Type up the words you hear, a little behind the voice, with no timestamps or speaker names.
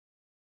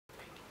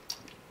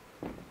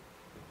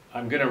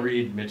I'm going to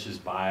read Mitch's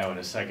bio in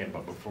a second,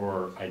 but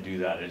before I do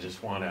that, I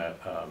just want to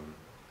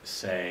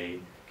say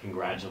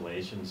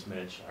congratulations,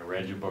 Mitch. I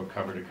read your book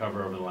cover to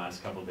cover over the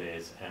last couple of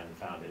days and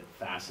found it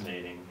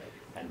fascinating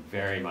and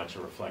very much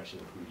a reflection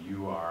of who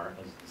you are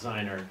as a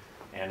designer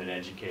and an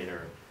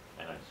educator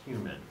and a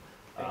human.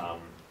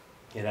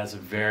 It has a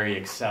very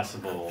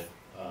accessible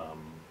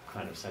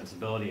kind of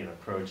sensibility and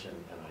approach, and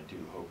I do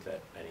hope that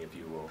many of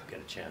you will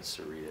get a chance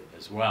to read it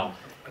as well.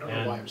 I don't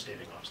know why I'm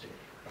standing off stage.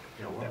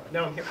 Well,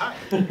 no, I'm here. Hi.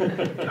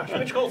 Gosh,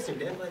 Mitch Goldstein,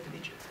 Dan, glad to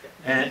meet you.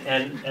 Yeah.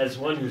 And as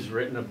one who's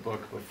written a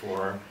book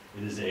before,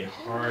 it is a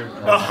hard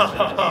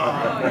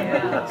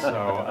process.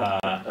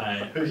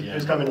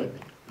 Who's coming with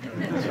me?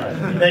 That's right.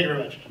 Thank you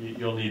very much.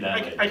 You'll need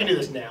that. I can do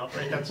this now,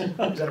 right? Is that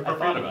appropriate? I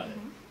thought about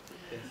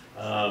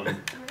it.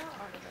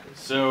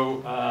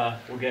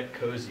 We'll get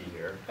cozy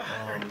here.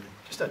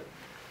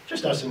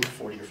 Just us and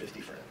 40 or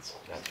 50 friends.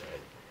 That's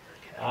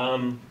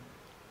right.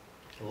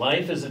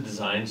 Life as a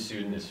design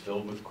student is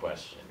filled with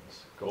questions.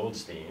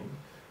 Goldstein,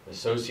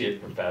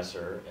 associate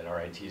professor at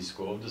RIT's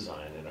School of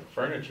Design and a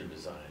furniture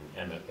design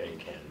MFA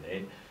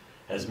candidate,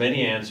 has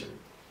many answers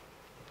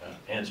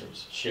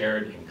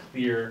shared in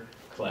clear,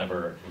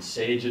 clever, and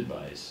sage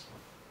advice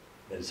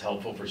that is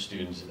helpful for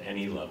students at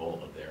any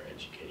level of their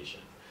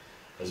education,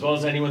 as well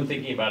as anyone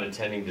thinking about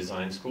attending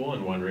design school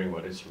and wondering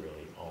what it's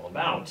really all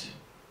about.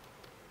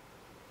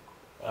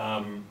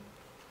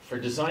 For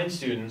design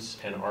students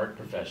and art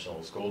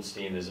professionals,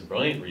 Goldstein is a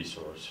brilliant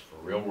resource for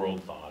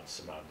real-world thoughts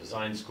about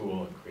design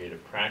school and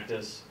creative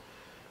practice,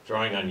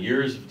 drawing on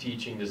years of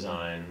teaching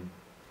design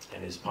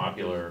and his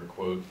popular,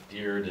 quote,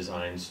 Dear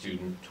Design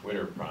Student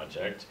Twitter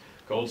project.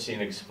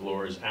 Goldstein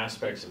explores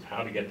aspects of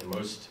how to get the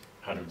most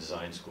out of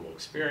design school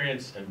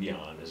experience and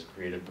beyond as a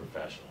creative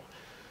professional.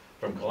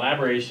 From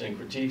collaboration and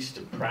critiques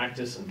to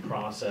practice and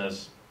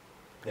process,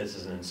 this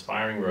is an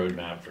inspiring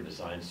roadmap for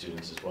design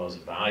students as well as a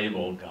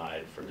valuable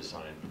guide for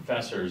design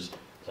professors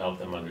to help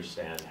them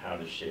understand how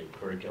to shape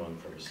curriculum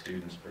from a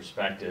student's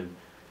perspective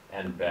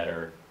and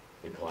better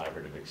the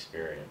collaborative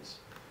experience.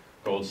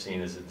 Goldstein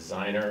is a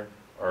designer,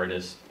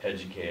 artist,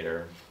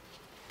 educator,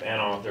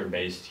 and author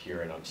based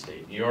here in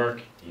upstate New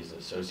York. He's an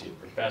associate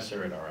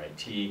professor at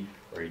RIT,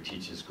 where he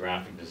teaches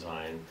graphic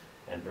design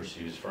and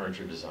pursues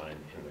furniture design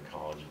in the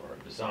College of Art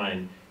and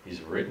Design.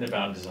 He's written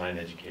about design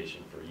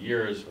education for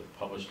years with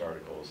published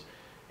articles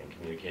in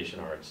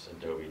Communication Arts,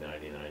 Adobe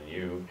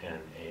 99U,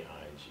 and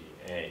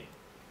AIGA.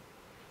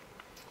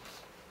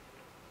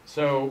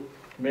 So,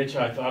 Mitch,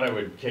 I thought I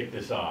would kick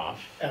this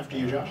off. After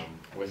you, Josh.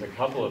 With a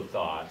couple of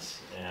thoughts,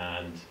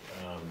 and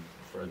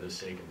for the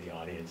sake of the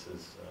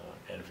audience's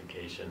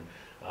edification,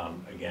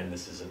 again,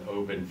 this is an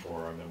open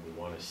forum, and we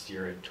want to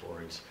steer it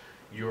towards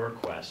your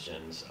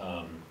questions.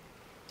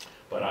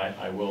 But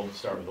I will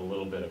start with a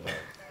little bit of a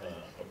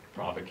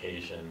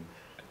provocation.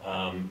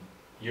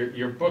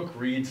 Your book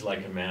reads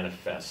like a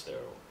manifesto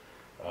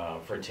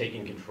for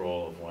taking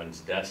control of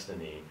one's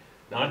destiny,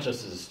 not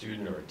just as a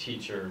student or a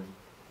teacher,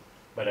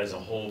 but as a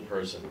whole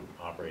person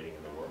operating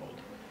in the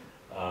world.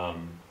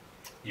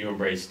 You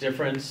embrace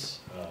difference,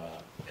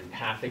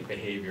 empathic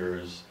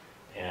behaviors,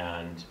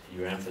 and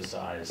you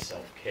emphasize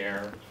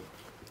self-care.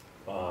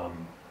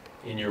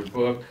 In your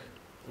book,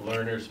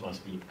 learners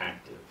must be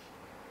active.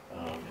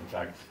 In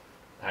fact,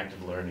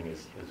 active learning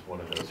is one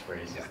of those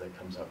phrases that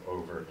comes up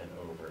over and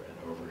over and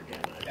over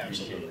again. I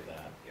appreciate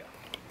that.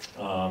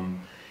 Yeah.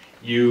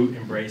 You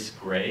embrace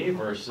gray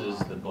versus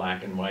the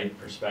black and white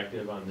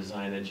perspective on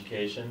design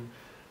education.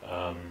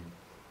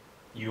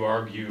 You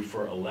argue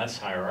for a less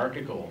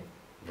hierarchical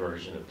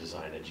version of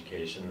design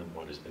education than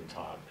what has been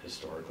taught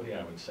historically,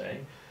 I would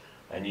say.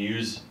 And you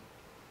use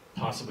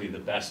possibly the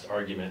best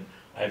argument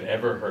I've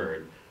ever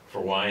heard for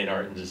why in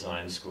art and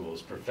design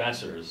schools,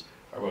 professors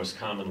are most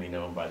commonly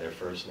known by their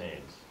first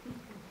names.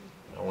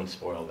 I won't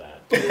spoil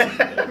that.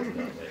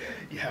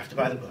 You have to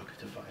buy the book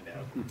to find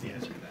out the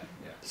answer to that.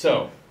 Yeah.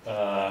 So,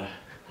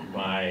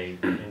 my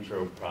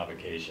intro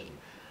provocation.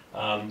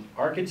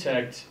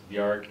 Architect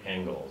Bjarke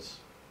Engels,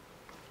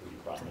 who you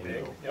probably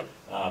know, Yep.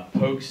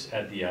 pokes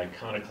at the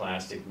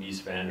iconoclastic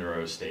Mies van der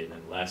Rohe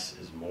statement, less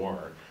is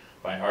more,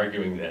 by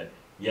arguing that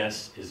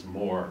less is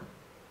more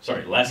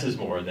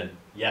than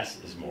yes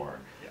is more.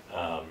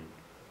 Yeah.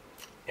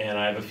 And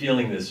I have a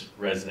feeling this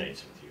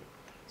resonates with you.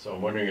 So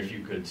I'm wondering if you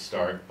could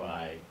start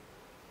by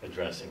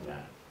addressing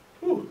that.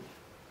 Ooh,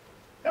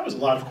 that was a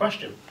lot of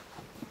question.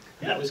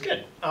 Yeah, it was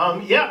good.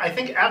 Yeah, I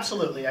think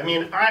absolutely. I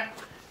mean, a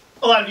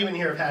lot of you in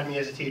here have had me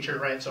as a teacher,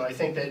 right? So I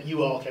think that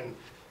you all can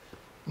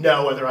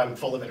know whether I'm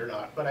full of it or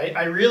not. But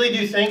I really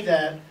do think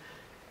that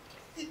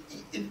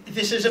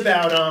this is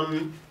about,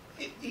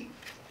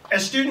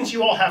 as students,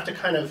 you all have to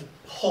kind of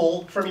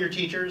pull from your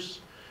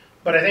teachers.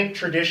 But I think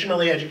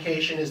traditionally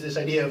education is this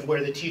idea of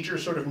where the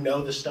teachers sort of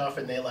know the stuff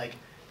and they like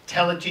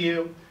tell it to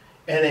you,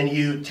 and then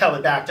you tell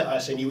it back to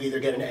us and you either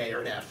get an A or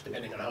an F,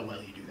 depending on how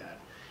well you do that.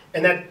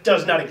 And that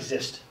does not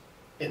exist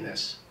in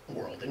this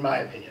world, in my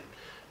opinion.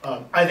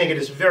 I think it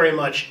is very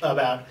much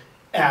about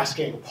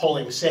asking,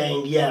 pulling,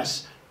 saying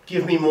yes,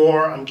 give me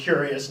more, I'm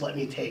curious, let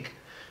me take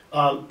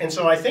And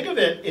so I think of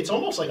it, it's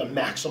almost like a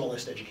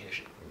maximalist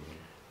education.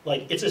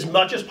 Like, it's as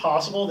much as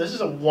possible. This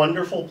is a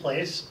wonderful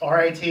place,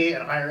 RIT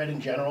and higher ed in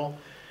general,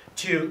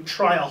 to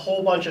try a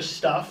whole bunch of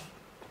stuff,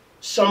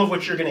 some of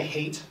which you're going to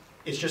hate.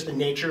 It's just the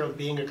nature of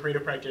being a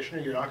creative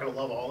practitioner. You're not going to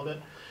love all of it.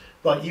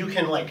 But you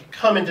can, like,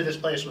 come into this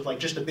place with, like,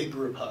 just a big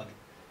group hug,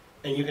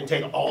 and you can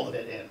take all of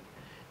it in.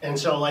 And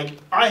so, like,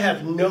 I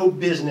have no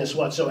business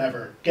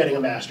whatsoever getting a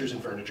master's in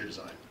furniture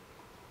design.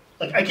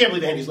 Like, I can't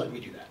believe Andy's letting me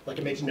do that. Like,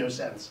 it makes no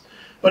sense.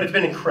 But it's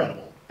been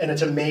incredible, and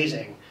it's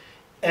amazing.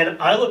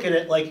 And I look at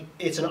it like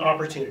it's an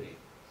opportunity.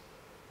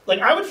 Like,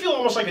 I would feel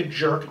almost like a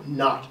jerk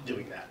not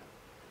doing that,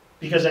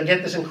 because I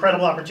get this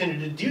incredible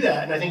opportunity to do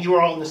that, and I think you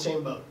are all in the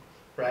same boat,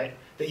 right?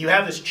 That you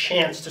have this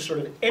chance to sort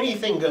of,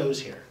 anything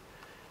goes here.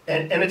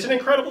 And it's an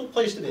incredible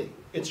place to be.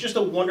 It's just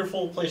a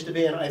wonderful place to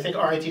be, and I think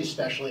RIT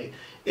especially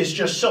is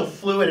just so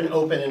fluid and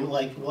open, and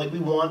like we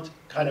want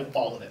kind of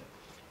all of it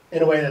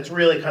in a way that's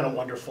really kind of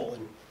wonderful,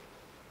 and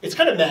it's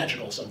kind of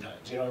magical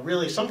sometimes. You know,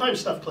 really, sometimes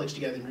stuff clicks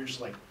together and you're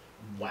just like,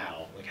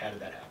 wow, like, how did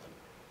that happen?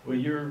 Well,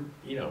 you're,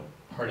 you know,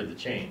 part of the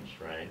change,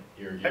 right?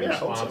 You're I mean,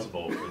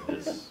 responsible for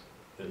this,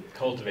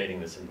 cultivating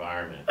this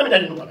environment. I mean, I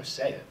didn't want to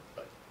say it,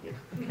 but, you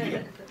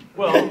know.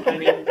 Well, I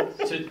mean,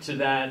 to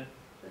that,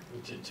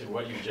 to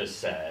what you just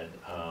said,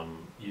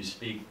 you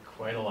speak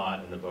quite a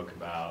lot in the book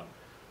about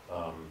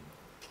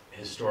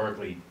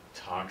historically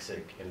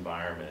toxic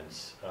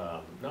environments,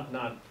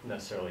 not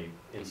necessarily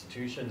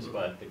institutions,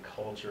 but the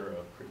culture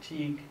of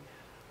critique,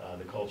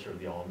 the culture of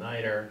the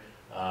all-nighter,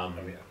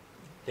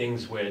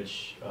 things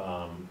which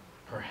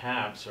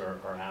perhaps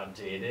are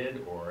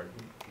outdated or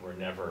were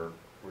never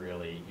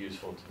really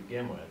useful to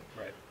begin with.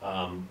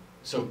 Right.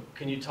 So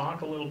can you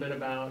talk a little bit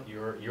about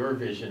your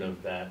vision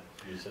of that?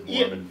 You said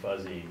warm and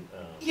fuzzy.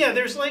 Yeah,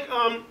 there's like,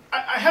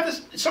 I have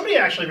this, somebody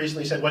actually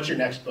recently said, what's your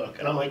next book?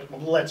 And I'm like,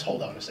 well, let's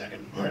hold on a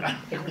second. I don't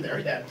think we're there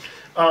yet.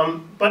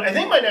 But I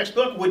think my next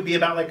book would be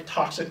about like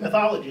toxic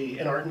mythology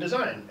in art and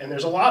design. And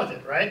there's a lot of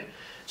it, right?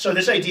 So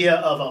this idea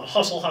of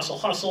hustle, hustle,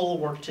 hustle,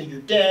 work till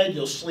you're dead,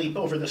 you'll sleep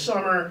over the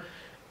summer.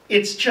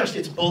 It's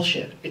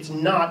bullshit. It's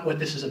not what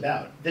this is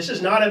about. This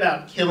is not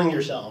about killing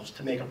yourselves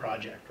to make a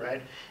project,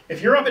 right?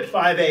 If you're up at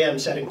 5 a.m.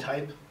 setting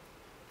type,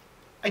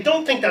 I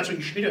don't think that's what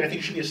you should be doing. I think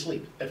you should be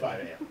asleep at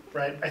 5 a.m.,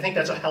 right? I think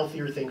that's a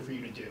healthier thing for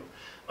you to do.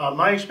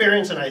 My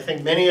experience, and I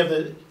think many of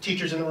the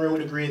teachers in the room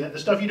would agree, that the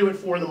stuff you do at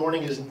 4 in the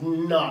morning is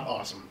not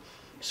awesome.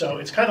 So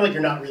it's kind of like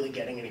you're not really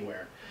getting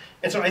anywhere.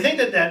 And so I think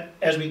that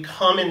as we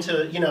come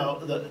into, you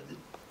know,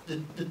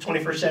 the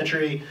 21st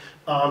century,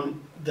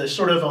 the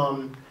sort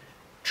of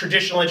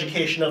traditional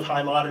education of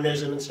high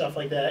modernism and stuff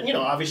like that, and, you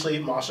know, obviously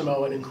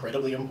Massimo, an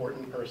incredibly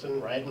important person,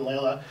 right, and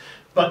Layla,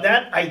 but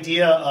that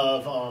idea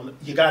of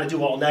you got to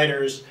do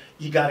all-nighters,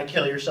 you got to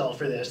kill yourself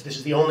for this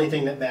is the only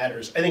thing that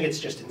matters, I think it's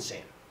just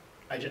insane.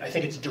 I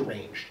think it's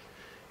deranged.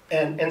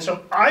 And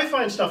so I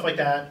find stuff like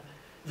that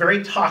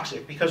very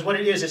toxic, because what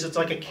it is it's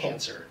like a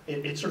cancer.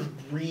 It sort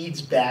of breeds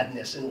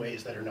badness in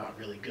ways that are not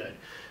really good.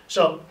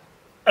 So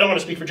I don't want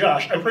to speak for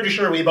Josh. I'm pretty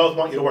sure we both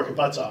want you to work your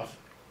butts off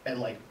and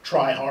like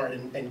try hard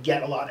and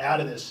get a lot out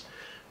of this.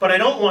 But I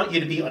don't want you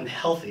to be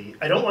unhealthy.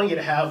 I don't want you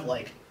to have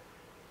like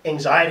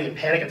anxiety and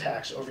panic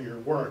attacks over your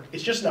work.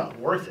 It's just not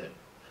worth it.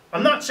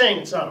 I'm not saying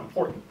it's not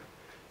important,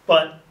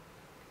 but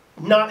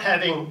not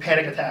having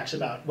panic attacks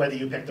about whether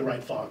you picked the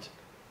right font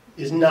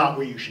is not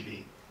where you should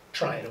be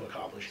trying to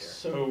accomplish here.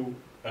 So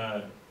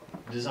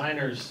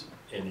designers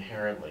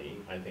inherently,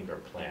 I think, are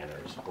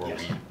planners, or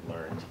yes. we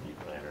learn to be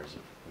planners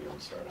if we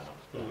don't start out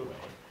that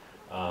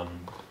way.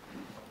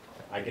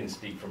 I can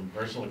speak from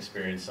personal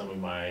experience. Some of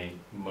my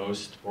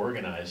most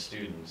organized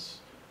students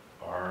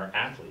are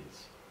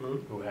athletes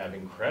who have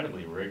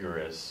incredibly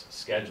rigorous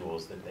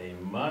schedules that they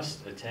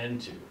must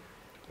attend to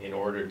in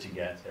order to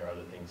get their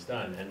other things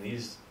done. And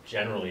these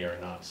generally are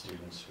not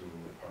students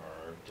who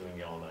are doing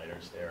the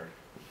all-nighters. They're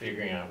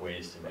figuring out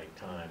ways to make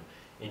time.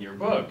 In your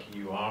book,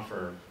 you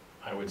offer,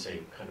 I would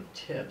say, kind of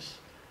tips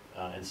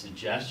and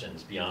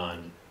suggestions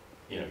beyond,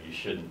 you know, you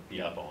shouldn't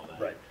be up all night.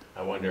 Right.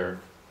 I wonder,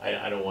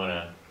 I don't want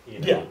to, you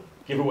know, yeah.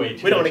 give away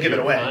too we don't want much to give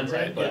it away, content,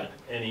 right? but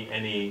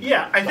any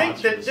yeah, I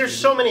think that there's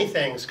so many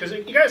things, because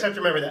you guys have to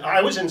remember that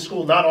I was in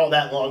school not all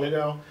that long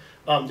ago,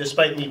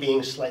 despite me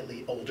being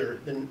slightly older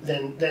than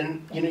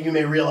you know, you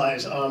may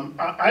realize.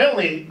 I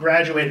only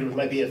graduated with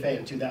my BFA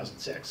in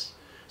 2006,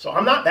 so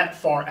I'm not that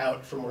far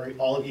out from where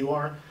all of you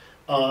are.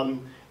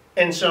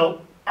 And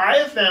so I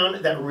have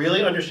found that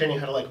really understanding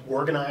how to like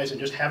organize and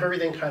just have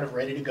everything kind of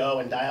ready to go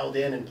and dialed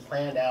in and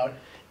planned out,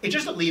 it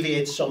just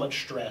alleviates so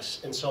much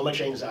stress and so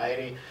much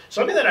anxiety.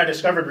 Something that I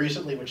discovered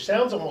recently, which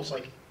sounds almost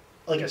like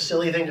a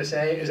silly thing to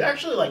say, is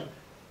actually like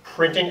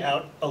printing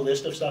out a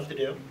list of stuff to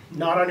do,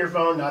 not on your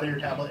phone, not on your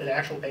tablet, in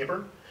actual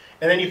paper.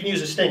 And then you can use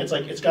this thing.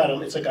 It's got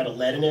a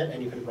lead in it,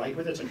 and you can write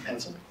with it. It's like a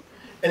pencil.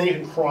 And then you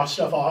can cross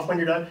stuff off when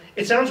you're done.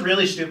 It sounds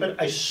really stupid.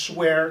 I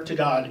swear to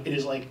God, it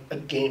is like a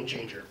game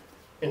changer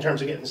in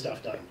terms of getting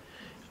stuff done.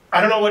 I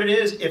don't know what it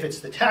is, if it's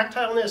the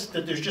tactileness,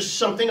 that there's just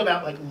something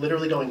about like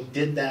literally going,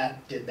 did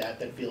that,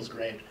 that feels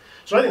great.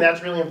 So I think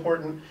that's really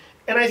important.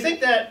 And I think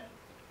that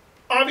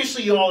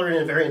obviously you all are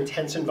in a very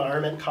intense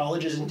environment.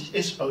 College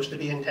is supposed to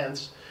be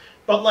intense.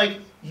 But like,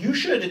 you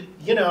should,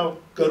 you know,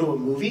 go to a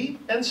movie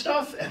and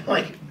stuff and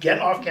like get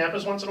off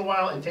campus once in a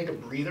while and take a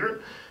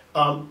breather.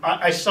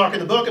 I talk in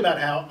the book about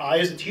how I,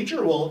 as a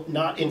teacher, will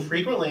not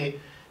infrequently,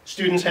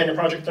 students hand a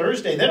project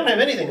Thursday, they don't have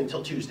anything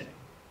until Tuesday.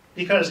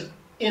 Because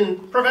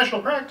in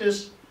professional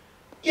practice,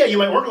 yeah, you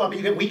might work a lot, but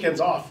you get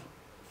weekends off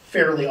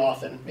fairly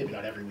often. Maybe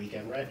not every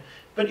weekend, right?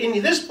 But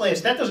in this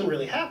place, that doesn't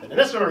really happen. And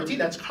that's not RIT,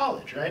 that's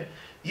college, right?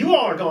 You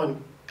all are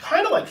going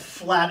kind of like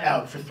flat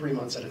out for 3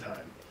 months at a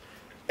time,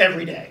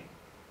 every day.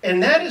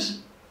 And that is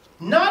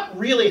not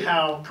really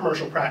how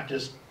commercial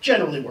practice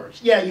generally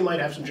works. Yeah, you might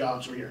have some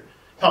jobs where you're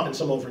pumping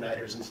some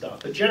overnighters and stuff,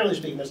 but generally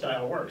speaking, that's not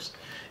how it works.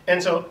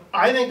 And so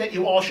I think that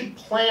you all should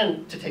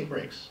plan to take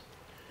breaks.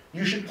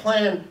 You should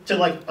plan to,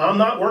 like, I'm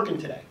not working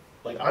today.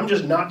 Like, I'm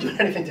just not doing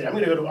anything today. I'm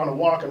going to go on a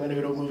walk, I'm going to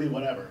go to a movie,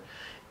 whatever.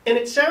 And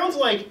it sounds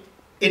like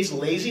it's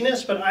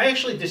laziness, but I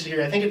actually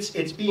disagree. I think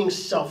it's being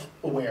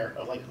self-aware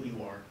of, like, who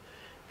you are.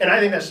 And I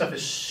think that stuff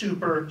is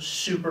super,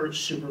 super,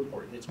 super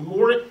important. It's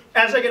more,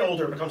 as I get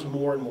older, it becomes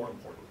more and more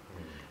important.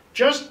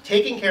 Just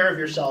taking care of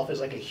yourself as,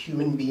 like, a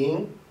human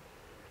being,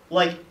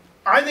 like,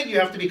 I think you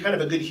have to be kind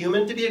of a good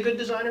human to be a good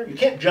designer. You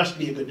can't just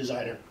be a good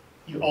designer.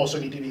 You also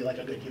need to be like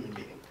a good human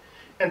being.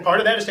 And part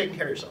of that is taking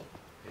care of yourself.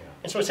 Yeah.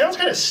 And so it sounds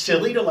kind of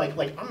silly to like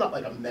I'm not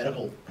like a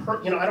medical,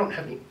 you know, I don't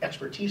have any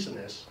expertise in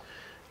this.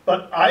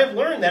 But I've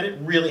learned that it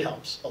really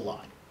helps a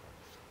lot.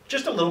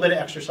 Just a little bit of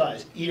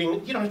exercise,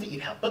 eating, you don't have to eat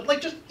healthy, but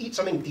like just eat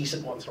something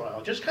decent once in a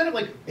while. Just kind of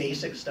like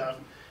basic stuff.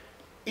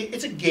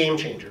 It's a game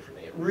changer for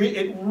me.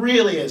 It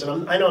really is.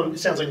 And I know it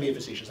sounds like I'm being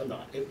facetious, I'm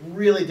not. It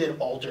really did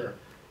alter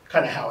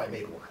kind of how I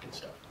made work and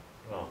stuff.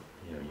 Well,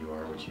 you know, you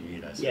are what you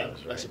eat, I suppose, yeah,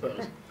 right? I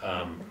suppose.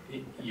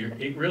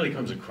 It really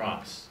comes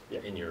across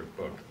in your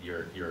book,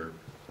 your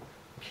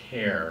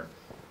care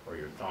or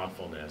your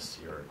thoughtfulness,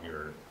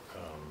 your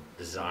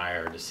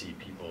desire to see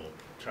people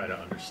try to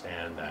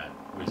understand that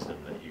wisdom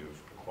that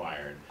you've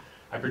acquired.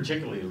 I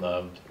particularly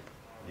loved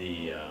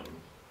the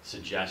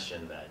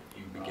suggestion that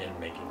you begin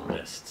making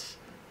lists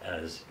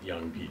as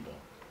young people.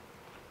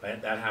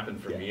 That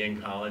happened for me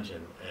in college,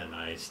 and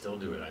I still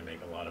do it. I make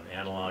a lot of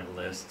analog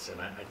lists,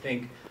 and I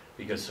think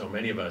because so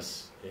many of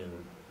us in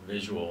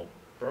visual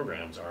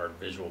programs are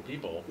visual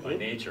people by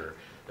nature,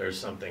 there's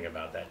something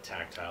about that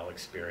tactile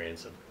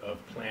experience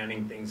of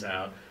planning things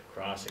out,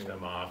 crossing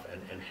them off,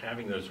 and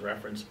having those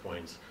reference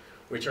points,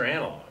 which are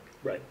analog,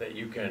 that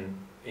you can,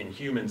 in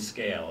human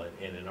scale,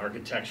 in an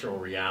architectural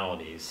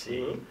reality,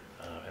 see.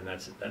 And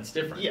that's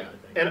different. Yeah, I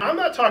think. And I'm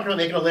not talking about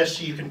making a list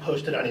so you can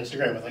post it on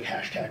Instagram with like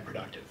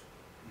 #productive.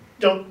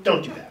 Don't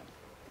do that.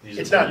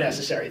 It's not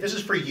necessary. This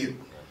is for you,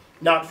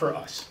 not for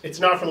us. It's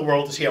not for the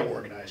world to see how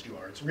organized you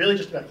are. It's really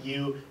just about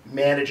you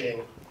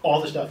managing all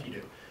the stuff you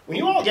do. When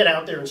you all get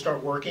out there and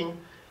start working,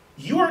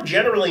 you are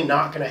generally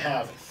not going to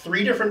have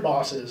 3 different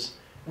bosses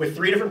with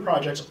 3 different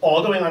projects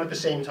all going on at the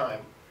same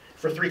time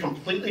for 3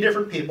 completely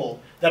different people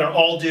that are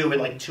all due in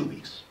like 2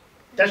 weeks.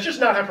 That's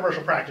just not how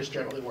commercial practice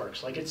generally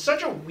works. Like, it's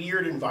such a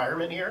weird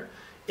environment here.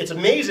 It's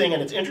amazing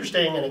and it's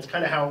interesting and it's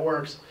kind of how it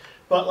works.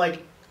 But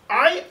like,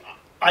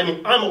 I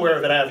mean, I'm aware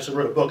of it, I obviously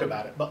wrote a book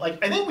about it, but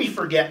like, I think we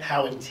forget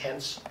how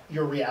intense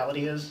your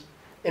reality is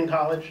in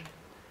college.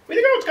 We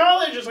think, oh, it's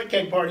college, it's like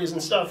keg parties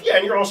and stuff. Yeah,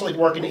 and you're also like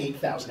working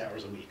 8,000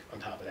 hours a week on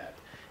top of that.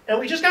 And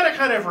we just gotta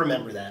kind of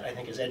remember that, I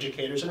think, as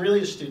educators and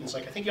really as students.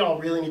 Like, I think y'all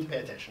really need to pay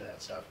attention to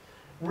that stuff.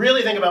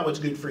 Really think about what's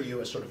good for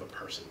you as sort of a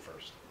person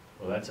first.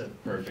 Well, that's a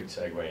perfect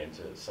segue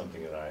into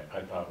something that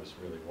I thought was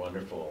really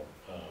wonderful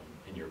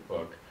in your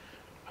book.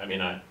 I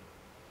mean,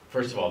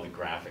 first of all, the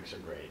graphics are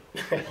great.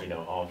 You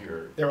know, all of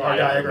your there are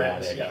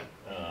diagrams,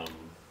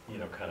 you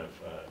know, kind of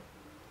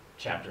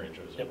chapter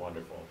intros are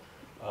wonderful.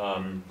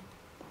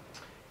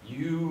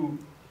 You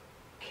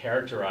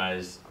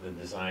characterize the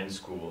design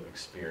school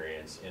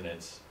experience in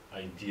its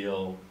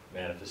ideal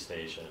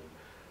manifestation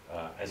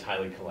as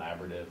highly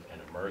collaborative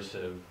and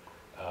immersive.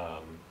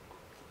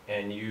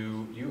 And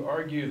you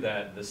argue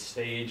that the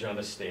stage on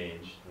a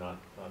stage, not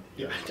that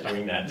you're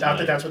doing that tonight, not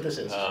that that's what this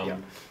is.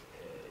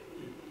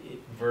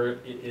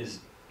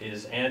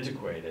 Is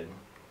antiquated,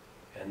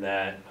 and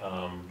that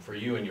for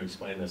you, and you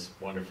explain this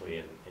wonderfully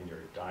in your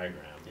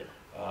diagram,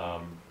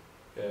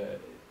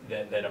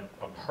 that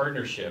a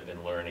partnership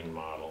in learning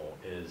model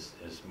is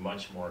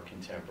much more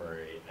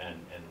contemporary and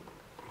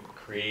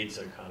creates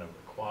a kind of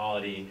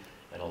quality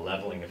and a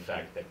leveling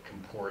effect that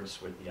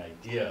comports with the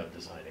idea of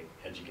designing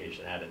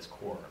education at its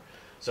core.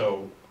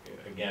 So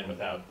again,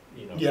 without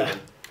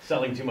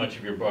selling too much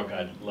of your book,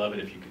 I'd love it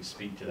if you could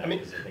speak to that. I mean,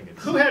 because I think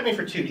it's... Who had me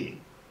for 2D?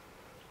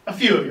 A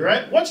few of you,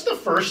 right? What's the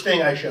first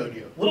thing I showed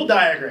you? Little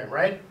diagram,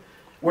 right?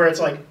 Where it's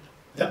like,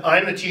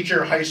 I'm the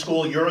teacher, high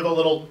school, you're the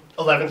little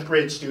 11th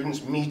grade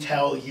students, me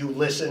tell, you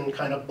listen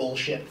kind of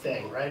bullshit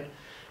thing, right?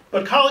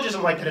 But college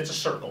isn't like that, it's a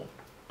circle.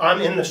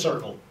 I'm in the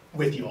circle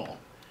with you all.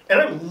 And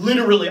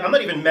I'm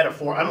not even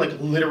metaphor, I'm like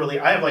literally,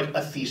 I have like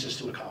a thesis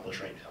to accomplish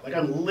right now. Like,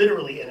 I'm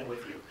literally in it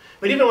with you.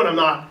 But even when I'm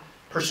not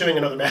pursuing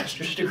another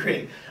master's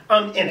degree,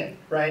 I'm in it,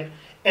 right?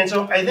 And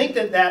so I think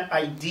that that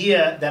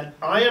idea that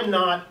I am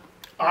not,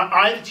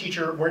 I the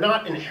teacher, we're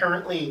not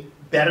inherently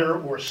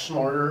better or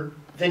smarter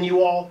than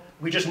you all.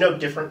 We just know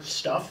different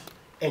stuff,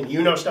 and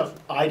you know stuff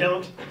I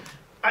don't.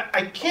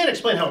 I can't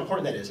explain how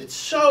important that is. It's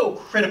so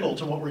critical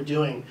to what we're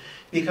doing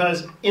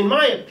because, in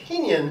my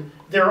opinion,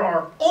 there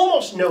are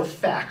almost no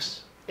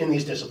facts in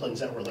these disciplines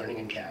that we're learning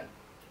in CAD.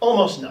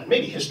 Almost none.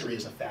 Maybe history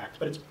is a fact,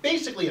 but it's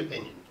basically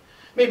opinion.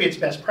 Maybe it's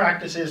best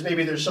practices,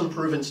 maybe there's some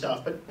proven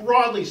stuff, but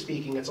broadly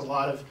speaking, it's a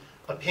lot of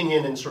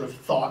opinion and sort of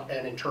thought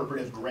and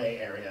interpretive gray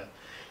area.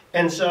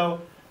 And so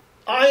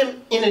I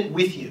am in it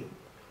with you.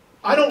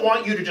 I don't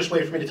want you to just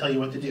wait for me to tell you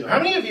what to do. How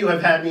many of you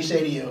have had me say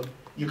to you,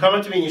 you come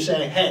up to me and you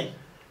say, hey,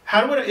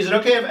 is it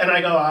okay if, and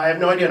I go, I have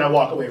no idea, and I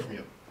walk away from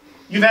you.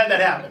 You've had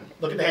that happen.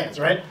 Look at the hands,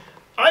 right?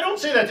 I don't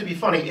say that to be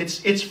funny.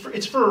 It's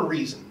for a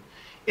reason.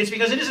 It's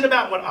because it isn't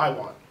about what I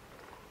want.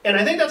 And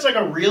I think that's like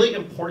a really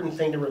important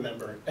thing to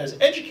remember as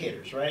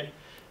educators, right?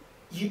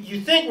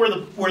 You think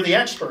we're the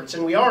experts,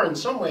 and we are in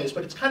some ways,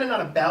 but it's kind of not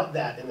about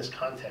that in this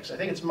context. I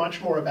think it's much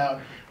more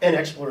about an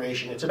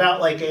exploration. It's about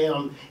like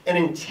an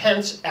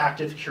intense,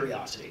 active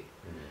curiosity.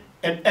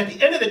 And at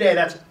the end of the day,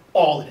 that's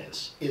all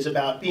it is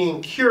about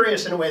being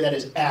curious in a way that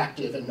is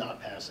active and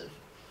not passive.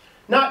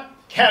 Not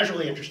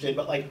casually interested,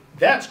 but like,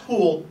 that's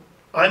cool,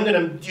 I'm going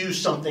to do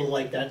something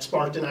like that,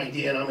 sparked an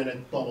idea, and I'm going to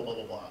blah, blah, blah,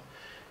 blah, blah.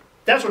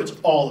 That's what it's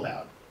all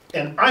about.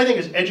 And I think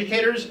as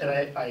educators, and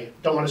I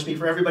don't want to speak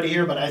for everybody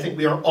here, but I think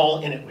we are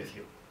all in it with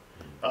you.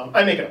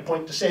 I make it a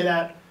point to say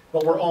that,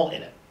 but we're all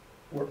in it.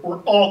 We're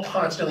all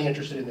constantly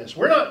interested in this.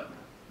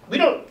 We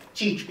don't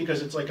teach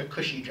because it's like a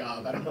cushy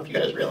job. I don't know if you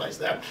guys realize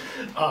that.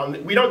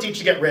 We don't teach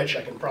to get rich,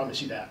 I can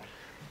promise you that.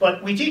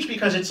 But we teach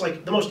because it's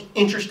like the most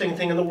interesting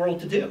thing in the world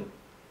to do.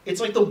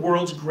 It's like the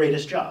world's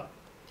greatest job.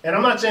 And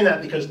I'm not saying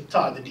that because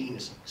Todd, the dean,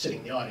 is sitting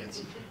in the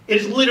audience. It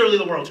is literally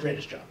the world's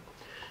greatest job.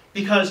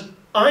 Because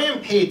I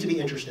am paid to be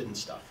interested in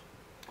stuff.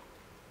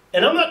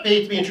 And I'm not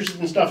paid to be interested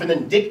in stuff and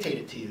then dictate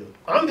it to you.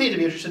 I'm paid to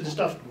be interested in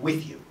stuff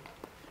with you.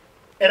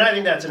 And I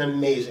think that's an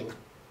amazing,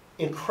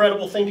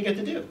 incredible thing to get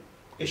to do.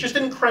 It's just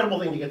an incredible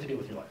thing to get to do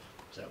with your life.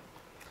 So,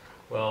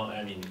 well,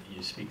 I mean,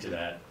 you speak to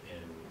that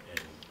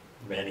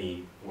in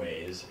many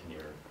ways in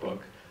your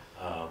book.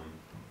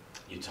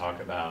 You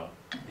talk about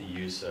the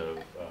use of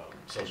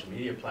social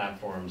media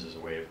platforms as a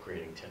way of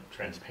creating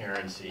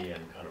transparency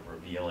and kind of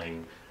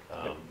revealing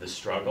the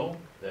struggle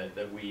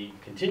that we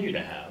continue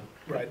to have,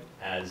 right,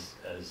 as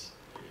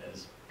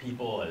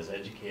people, as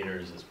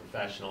educators, as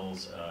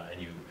professionals,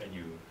 and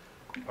you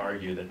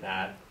argue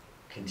that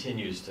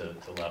continues to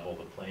level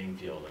the playing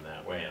field in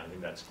that way, and I think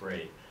that's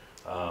great.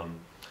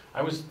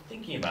 I was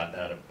thinking about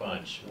that a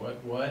bunch.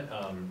 What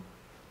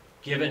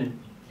given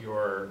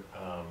your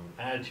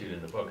attitude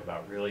in the book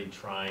about really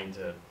trying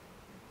to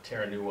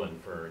tear a new one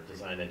for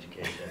design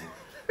education,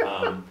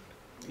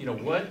 you know,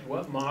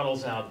 what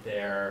models out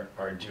there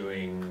are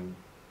doing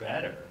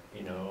better?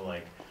 You know,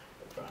 like,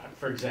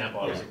 for example,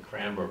 I was at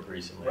Cranbrook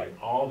recently. Right.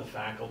 All the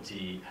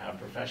faculty have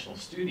professional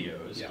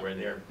studios where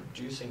they're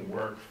producing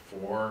work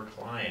for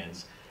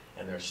clients,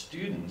 and their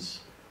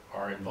students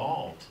are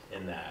involved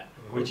in that,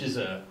 which is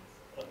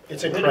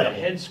it's incredible. A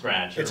head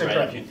scratcher,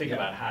 right? If you think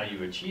about how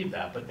you achieve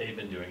that, but they've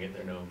been doing it;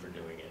 they're known for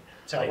doing it.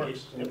 That's how it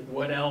works.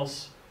 What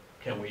else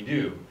can we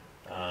do?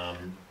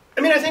 I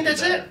mean, I think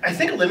that's it. I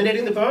think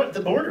eliminating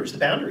the borders, the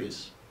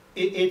boundaries.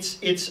 I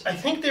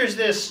think there's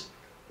this,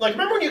 like,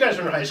 remember when you guys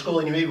were in high school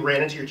and you maybe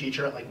ran into your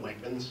teacher at like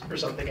Wegmans or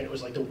something and it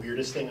was like the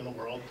weirdest thing in the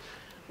world?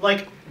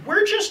 Like,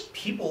 we're just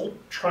people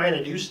trying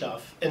to do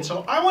stuff. And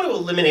so I want to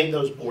eliminate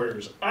those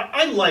borders.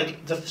 I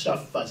like the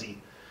stuff fuzzy.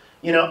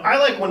 You know, I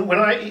like when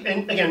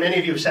and again, many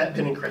of you have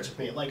been in crits with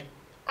me, like,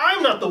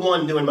 I'm not the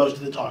one doing most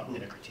of the talking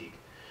in a critique.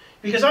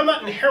 Because I'm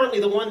not inherently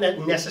the one that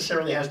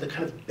necessarily has the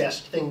kind of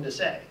best thing to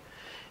say.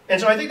 And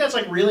so I think that's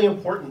like really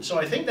important. So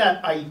I think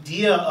that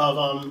idea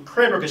of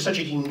Cranbrook is such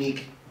a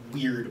unique,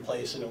 weird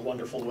place in a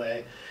wonderful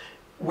way,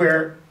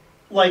 where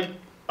like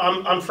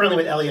I'm friendly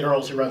with Elliot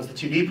Earls, who runs the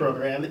 2D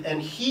program,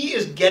 and he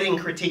is getting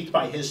critiqued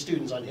by his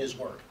students on his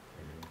work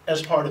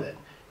as part of it.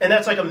 And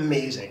that's like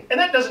amazing. And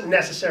that doesn't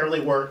necessarily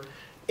work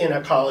in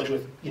a college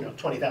with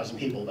 20,000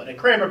 people, but at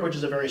Cranbrook, which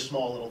is a very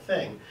small little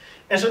thing.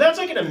 And so that's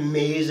like an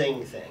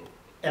amazing thing.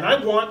 And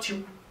I want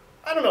to,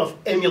 I don't know if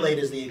emulate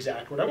is the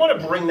exact word, I want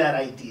to bring that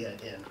idea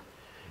in,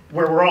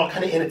 where we're all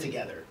kind of in it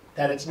together.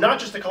 That it's not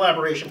just a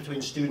collaboration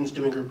between students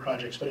doing group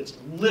projects, but it's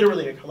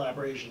literally a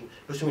collaboration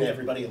between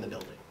everybody in the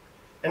building.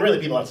 And really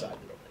people outside the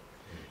building.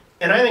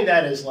 And I think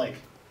that is like,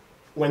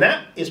 when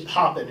that is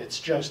popping,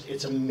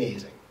 it's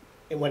amazing.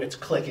 And when it's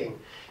clicking.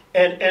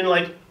 And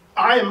like,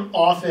 I am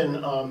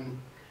often,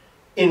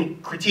 in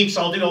critiques,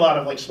 I'll do a lot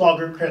of like small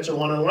group crits or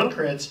one-on-one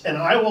crits, and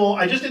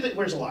I just did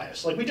where's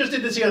Elias? Like, we just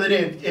did this the other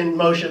day in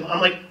Motion. I'm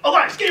like,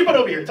 Elias, get your butt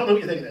over here, tell me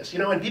what you think of this.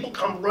 And people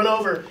come run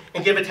over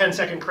and give a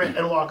 10-second crit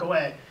and walk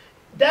away.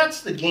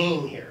 That's the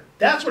game here.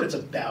 That's what it's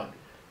about.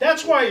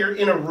 That's why you're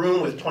in a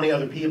room with 20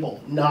 other people,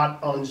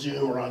 not on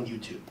Zoom or on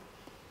YouTube.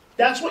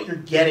 That's what you're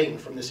getting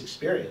from this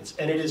experience,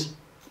 and it is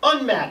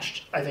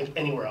unmatched, I think,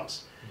 anywhere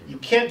else. You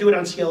can't do it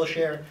on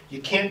Skillshare.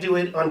 You can't do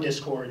it on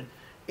Discord.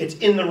 It's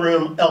in the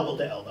room, elbow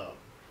to elbow.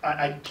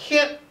 I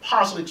can't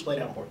possibly explain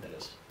how important that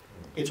is.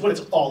 It's what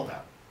it's all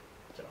about.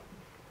 So,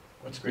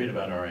 what's great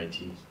about RIT?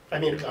 I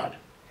mean, God,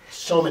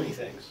 so many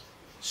things.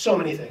 So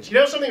many things. You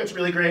know something that's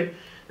really great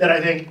that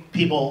I think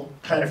people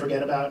kind of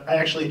forget about? I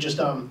actually just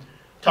talked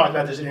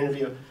about this in an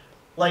interview.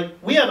 Like,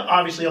 we have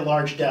obviously a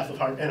large deaf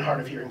and hard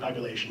of hearing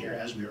population here,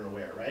 as we are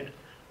aware, right?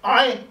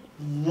 I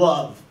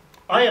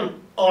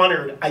am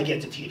honored I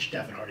get to teach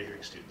deaf and hard of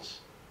hearing students.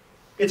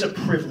 It's a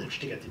privilege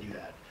to get to do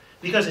that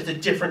because it's a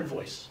different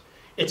voice.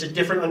 It's a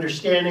different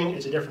understanding.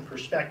 It's a different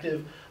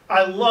perspective.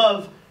 I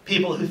love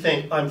people who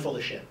think I'm full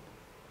of shit.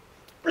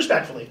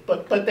 Respectfully,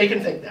 but they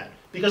can think that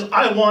because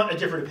I want a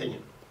different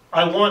opinion.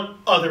 I want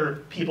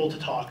other people to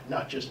talk,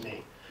 not just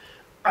me.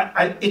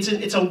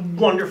 It's a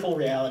wonderful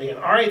reality, and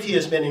RIT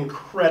has been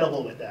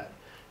incredible with that.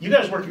 You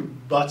guys work your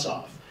butts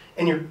off,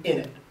 and you're in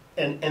it.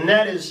 And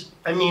that is,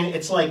 I mean,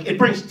 it's like, it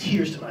brings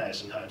tears to my eyes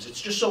sometimes.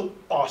 It's just so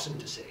awesome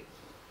to see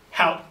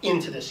how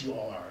into this you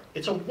all are.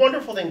 It's a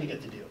wonderful thing to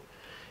get to do.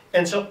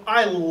 And so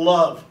I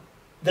love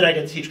that I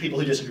get to teach people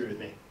who disagree with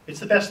me. It's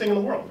the best thing in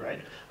the world,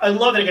 right? I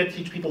love that I get to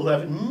teach people who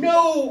have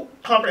no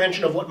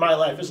comprehension of what my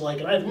life is like,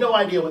 and I have no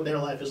idea what their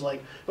life is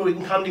like, but we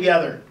can come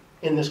together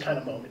in this kind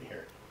of moment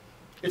here.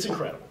 It's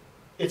incredible.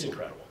 It's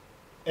incredible.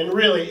 And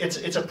really, it's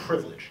a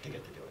privilege to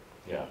get to do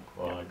it. Yeah,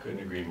 well, I couldn't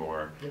agree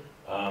more.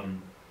 Yeah.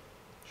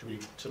 Should we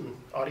some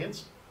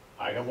audience?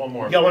 I got one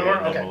more. You got one more?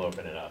 And then Okay. we'll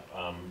open it up.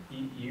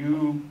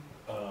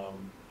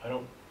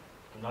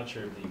 I'm not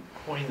sure if you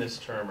coined this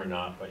term or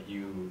not, but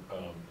you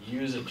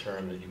use a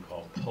term that you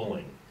call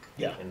pulling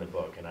in the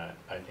book, and I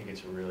think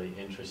it's a really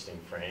interesting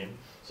frame.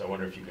 So I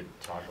wonder if you could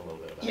talk a little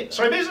bit about that.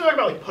 So I basically talk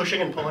about like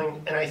pushing and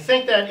pulling, and I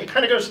think that it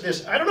kind of goes to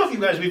this. I don't know if you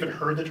guys have even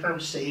heard the term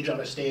sage on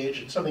a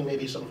stage. It's something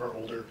maybe some of our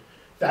older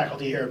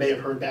faculty here may have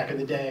heard back in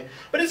the day.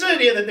 But it's the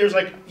idea that there's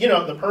like, you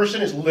know, the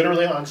person is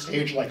literally on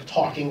stage like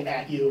talking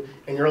at you,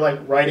 and you're like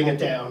writing it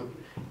down,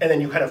 and then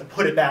you kind of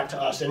put it back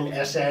to us in an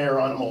essay or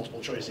on a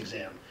multiple choice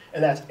exam.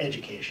 And that's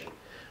education.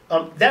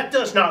 That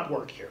does not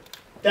work here.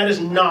 That is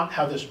not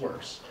how this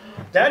works.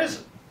 That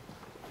is,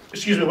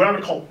 what I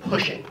would call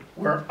pushing,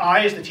 where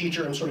I as the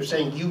teacher am sort of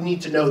saying, you need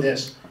to know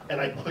this,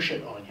 and I push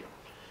it on you.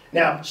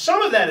 Now,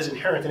 some of that is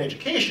inherent in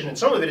education, and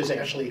some of it is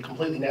actually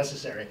completely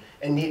necessary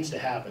and needs to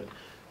happen.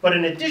 But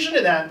in addition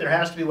to that, there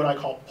has to be what I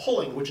call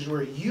pulling, which is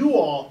where you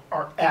all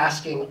are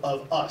asking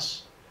of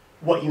us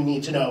what you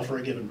need to know for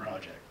a given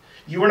project.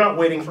 You are not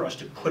waiting for us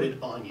to put it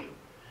on you.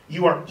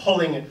 You are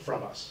pulling it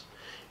from us.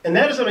 And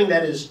that is something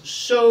that is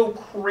so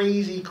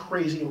crazy,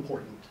 crazy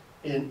important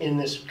in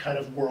this kind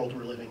of world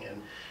we're living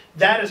in.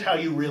 That is how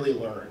you really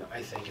learn,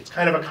 I think. It's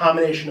kind of a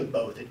combination of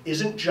both. It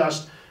isn't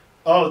just,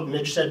 oh,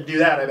 Mitch said do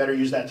that, I better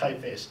use that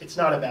typeface. It's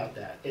not about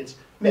that. It's,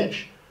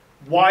 Mitch,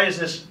 why is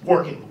this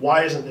working?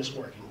 Why isn't this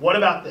working? What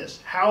about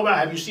this? How about,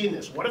 have you seen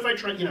this? What if I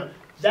try, you know,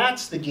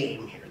 that's the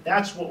game here.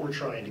 That's what we're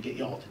trying to get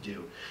y'all to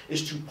do,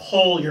 is to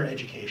pull your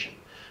education.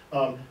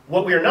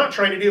 What we are not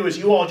trying to do is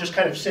you all just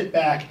kind of sit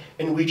back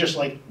and we just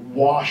like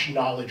wash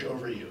knowledge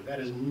over you. That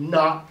is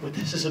not what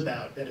this is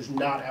about. That is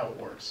not how it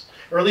works.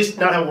 Or at least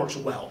not how it works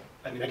well.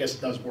 I mean, I guess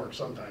it does work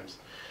sometimes.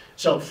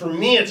 So for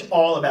me, it's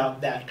all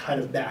about that kind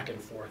of back and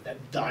forth,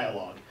 that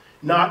dialogue.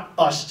 Not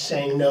us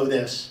saying, know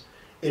this.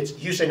 It's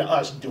you saying to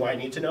us, do I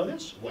need to know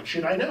this? What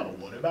should I know?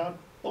 What about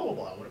blah, blah,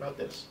 blah? What about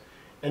this?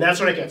 And that's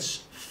when it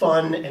gets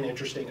fun and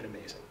interesting and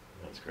amazing.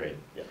 That's great.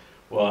 Yeah.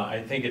 Well,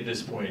 I think at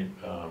this point,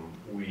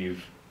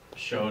 we've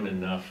shown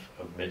enough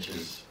of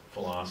Mitch's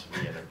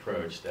philosophy and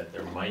approach that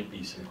there might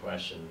be some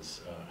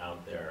questions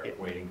out there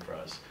waiting for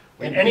us.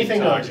 And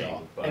anything goes,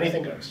 y'all.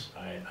 Anything goes.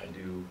 I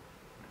do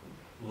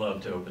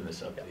love to open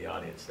this up to the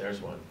audience. There's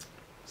one.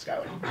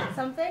 Skylar.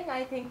 Something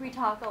I think we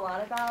talk a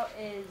lot about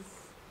is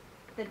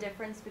the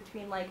difference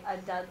between like a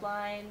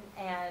deadline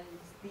and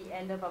the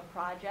end of a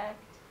project.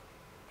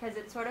 Because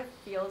it sort of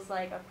feels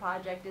like a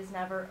project is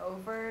never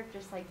over,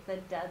 just like the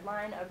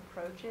deadline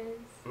approaches.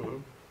 Mm-hmm.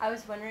 I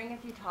was wondering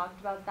if you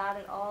talked about that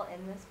at all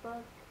in this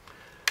book.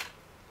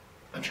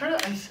 I'm trying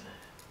to.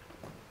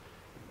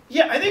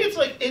 Yeah, I think it's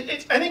like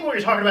I think what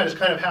you're talking about is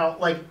kind of how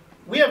like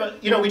we have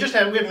we have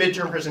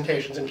midterm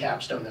presentations in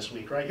Capstone this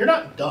week, right? You're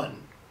not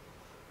done.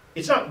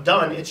 It's not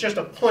done. It's just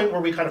a point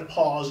where we kind of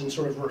pause and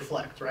sort of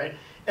reflect, right?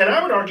 And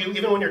I would argue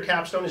even when your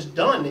capstone is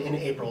done in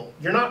April,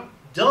 you're not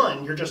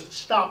done. You're just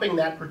stopping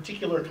that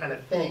particular kind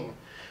of thing.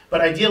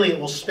 But ideally, it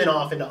will spin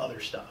off into other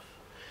stuff.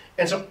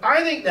 And so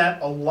I think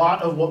that a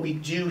lot of what we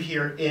do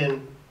here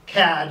in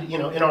CAD,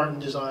 in art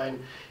and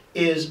design,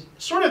 is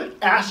sort of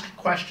ask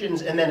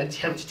questions and then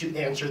attempt to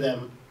answer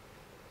them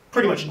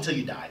pretty much until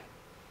you die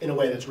in a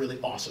way that's really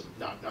awesome,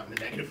 not in a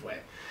negative way.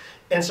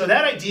 And so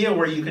that idea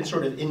where you can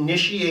sort of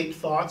initiate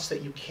thoughts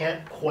that you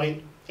can't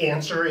quite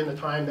answer in the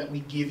time that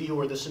we give you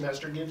or the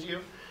semester gives you,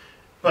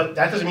 but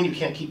that doesn't mean you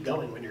can't keep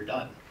going when you're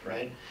done,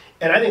 right?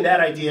 And I think that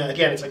idea,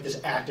 again, it's like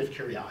this active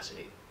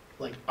curiosity.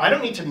 Like, I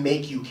don't need to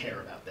make you care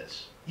about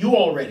this. You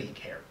already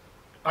care.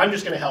 I'm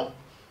just going to help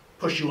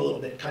push you a little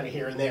bit kind of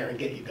here and there and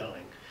get you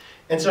going.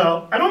 And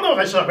so I don't know if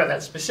I talk about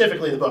that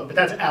specifically in the book, but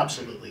that's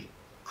absolutely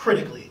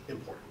critically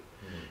important.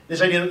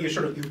 This idea that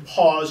you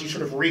pause, you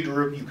sort of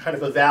regroup, you kind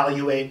of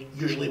evaluate,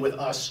 usually with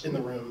us in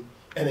the room,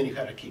 and then you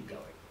kind of keep going.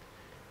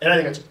 And I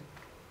think that's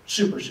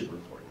super, super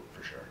important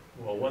for sure.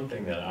 Well, one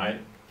thing that I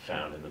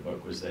found in the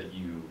book was that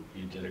you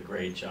did a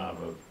great job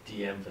of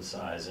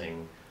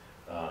de-emphasizing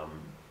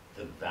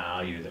the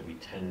value that we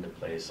tend to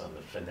place on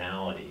the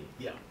finality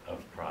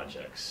of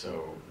projects.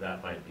 So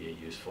that might be a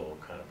useful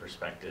kind of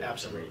perspective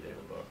to read in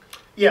the book.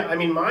 Yeah, I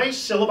mean, my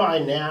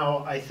syllabi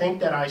now, I think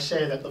that I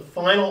say that the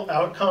final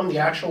outcome, the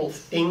actual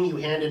thing you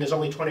hand in, is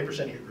only 20%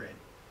 of your grade,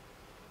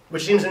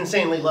 which seems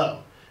insanely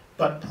low.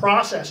 But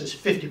process is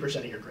 50%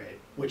 of your grade,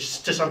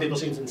 which to some people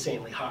seems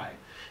insanely high.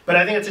 But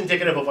I think it's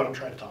indicative of what I'm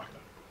trying to talk about.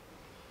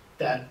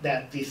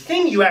 That the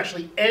thing you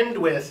actually end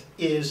with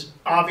is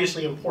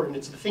obviously important.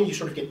 It's the thing you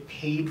sort of get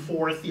paid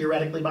for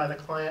theoretically by the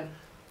client.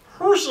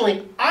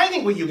 Personally, I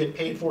think what you get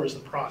paid for is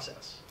the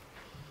process.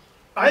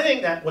 I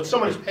think that what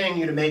someone is paying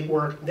you to make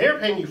work, they're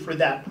paying you for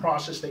that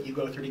process that you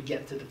go through to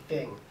get to the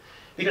thing.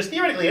 Because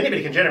theoretically,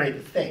 anybody can generate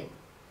the thing.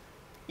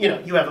 You know,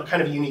 you have a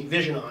kind of unique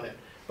vision on it.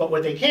 But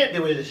what they can't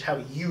do is how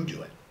you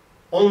do it.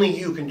 Only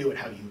you can do it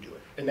how you do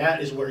it. And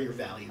that is where your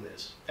value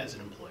is as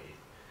an employee.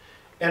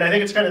 And I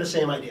think it's kind of the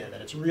same idea, that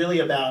it's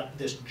really about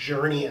this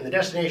journey, and the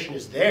destination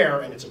is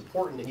there, and it's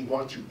important, and you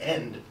want to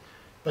end.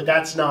 But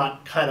that's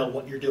not kind of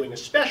what you're doing,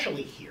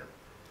 especially here.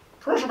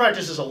 Commercial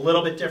practice is a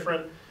little bit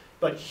different,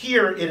 but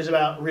here it is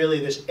about really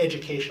this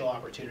educational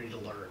opportunity to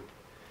learn.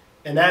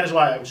 And that is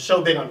why I'm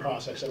so big on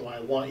process, and why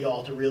I want you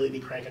all to really be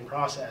cranking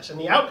process. And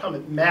the outcome,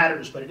 it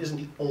matters, but it isn't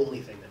the only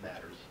thing that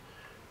matters.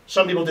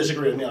 Some people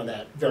disagree with me on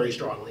that very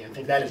strongly and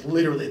think that is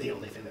literally the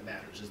only thing that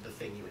matters, is the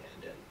thing you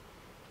end in.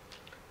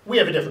 We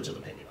have a difference of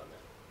opinion on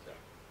that.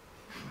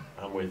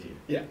 So. I'm with you.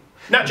 Yeah.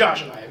 Not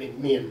Josh and I mean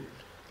me and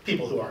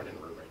people who aren't in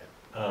the room right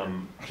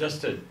now.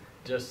 Just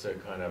to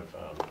kind of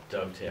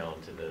dovetail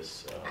into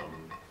this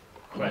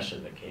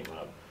question that came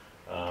up,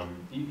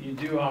 you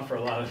do offer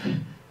a lot of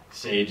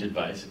sage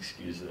advice,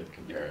 excuse the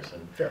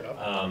comparison. Fair enough.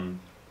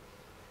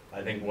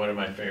 I think one of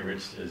my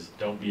favorites is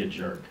don't be a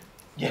jerk.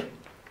 Yeah.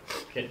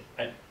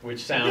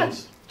 Which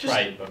sounds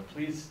trite, but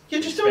please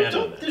just expand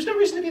don't on that. There's no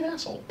reason to be an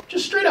asshole.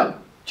 Just straight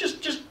up.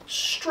 Just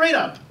straight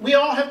up. We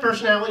all have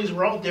personalities,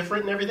 we're all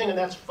different and everything, and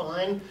that's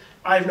fine.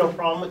 I have no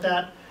problem with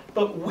that.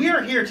 But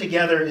we're here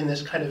together in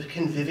this kind of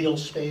convivial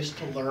space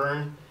to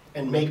learn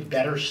and make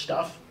better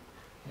stuff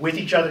with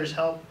each other's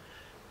help.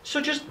 So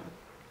just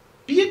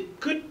be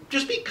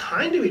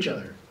kind to each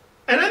other.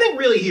 And I think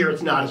really here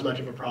it's not as much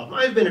of a problem.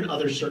 I've been in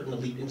other certain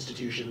elite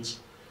institutions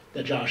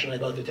that Josh and I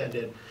both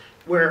attended,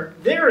 where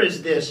there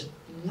is this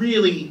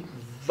really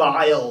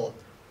vile,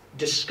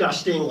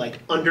 disgusting,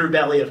 like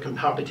underbelly of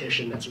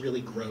competition that's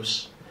really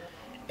gross.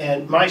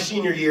 And my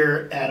senior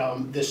year at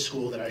this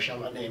school that I shall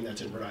not name,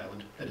 that's in Rhode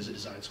Island, that is a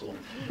design school,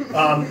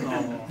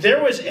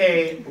 there was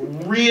a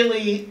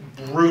really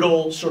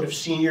brutal sort of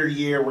senior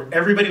year where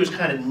everybody was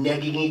kind of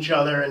negging each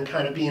other and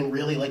kind of being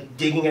really like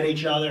digging at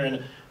each other,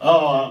 and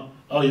oh,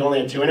 you only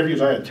had 2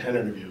 interviews? I had 10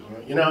 interviews,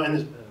 you know,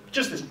 and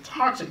just this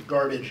toxic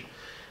garbage.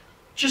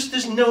 Just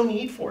there's no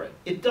need for it.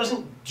 It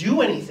doesn't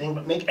do anything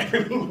but make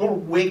everybody more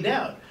wigged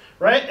out,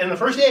 right? And the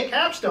first day at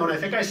Capstone, I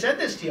think I said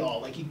this to y'all,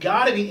 like you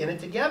gotta be in it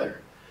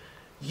together.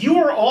 You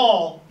are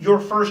all your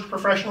first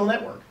professional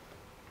network.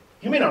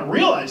 You may not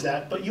realize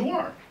that, but you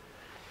are.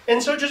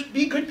 And so just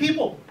be good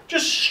people.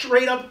 Just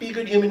straight up be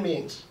good human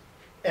beings.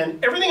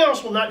 And everything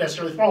else will not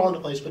necessarily fall into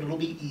place, but it'll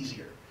be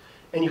easier.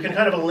 And you can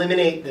kind of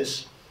eliminate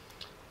this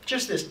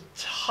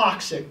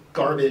toxic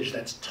garbage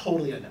that's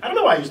totally, I don't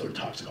know why I use the word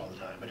toxic all the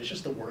time, but it's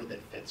just the word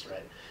that fits,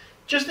 right?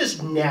 Just this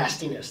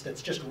nastiness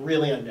that's just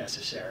really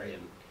unnecessary.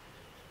 And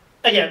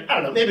again, I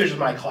don't know, maybe it was just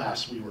my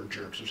class, we were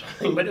jerks or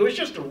something, but it was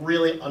just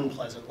really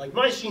unpleasant. Like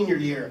my senior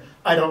year,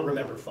 I don't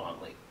remember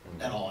fondly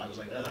at all. I was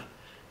like, ugh,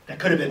 that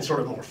could have been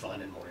sort of more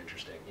fun and more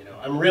interesting, you know?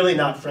 I'm really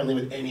not friendly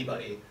with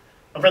anybody.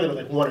 I'm friendly with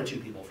like 1 or 2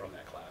 people from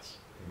that class,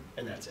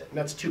 and that's it. And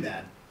that's too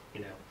bad,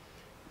 you know?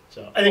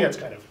 So I think that's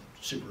kind of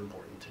super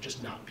important, to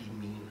just not be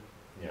mean,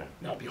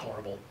 not be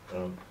horrible.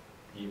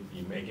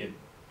 You make it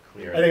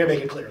clear. I think I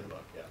make it clear in the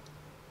book,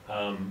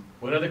 yeah.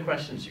 What other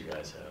questions you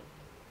guys have?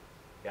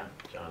 Yeah,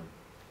 John.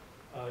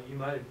 You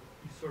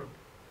sort of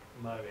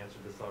might have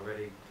answered this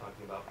already,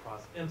 talking about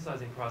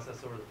emphasizing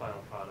process over the final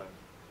product.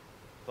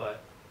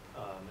 But,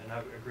 and I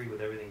agree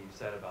with everything you've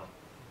said about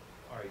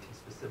RIT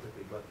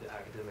specifically, but the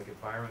academic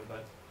environment.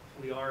 But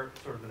we are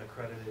sort of an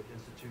accredited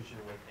institution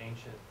with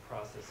ancient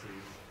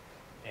processes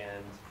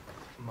and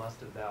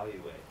must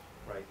evaluate,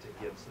 right, to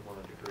give someone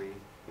a degree.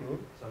 Mm-hmm.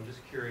 So I'm just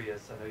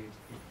curious, I know you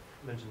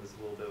mentioned this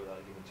a little bit without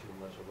giving too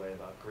much away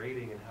about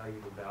grading and how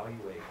you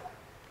evaluate,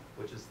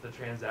 which is the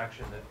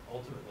transaction that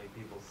ultimately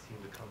people seem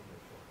to come here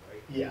for,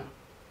 right? Yeah.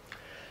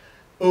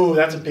 Oh,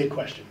 that's a big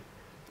question.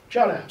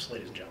 John Apps,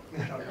 ladies and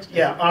gentlemen. John Apps.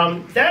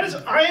 Yeah, that is,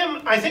 I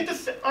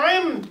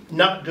am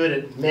not good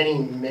at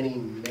many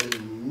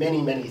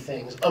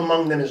things.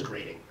 Among them is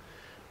grading.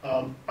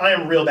 I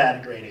am real bad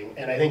at grading,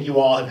 and I think you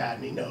all have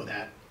had me know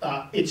that.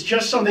 It's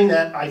just something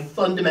that I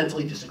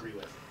fundamentally disagree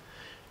with.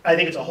 I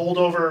think it's a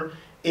holdover.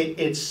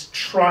 It's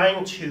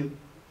trying to,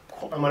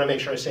 I'm going to make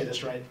sure I say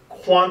this right,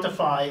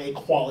 quantify a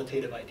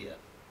qualitative idea.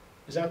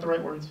 Is that the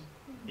right words?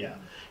 Yeah.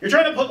 You're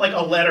trying to put like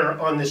a letter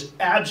on this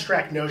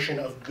abstract notion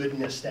of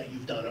goodness that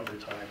you've done over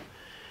time.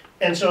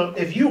 And so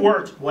if you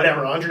worked,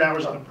 whatever, 100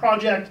 hours on a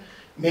project,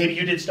 maybe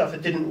you did stuff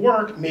that didn't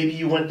work, maybe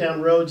you went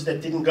down roads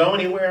that didn't go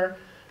anywhere,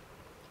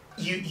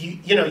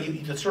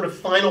 the sort of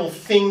final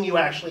thing you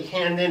actually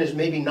hand in is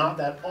maybe not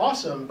that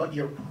awesome, but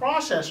your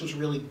process was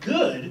really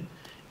good,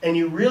 and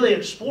you really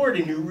explored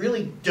and you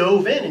really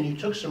dove in and you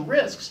took some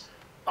risks.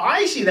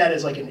 I see that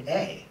as like an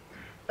A.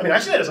 I mean, I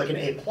see that as like an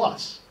A+.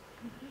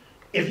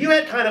 If you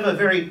had kind of a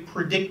very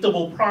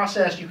predictable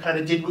process, you kind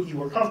of did what you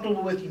were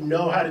comfortable with, you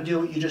know how to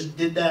do it, you just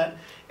did that,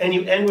 and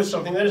you end with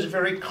something that is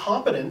very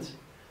competent,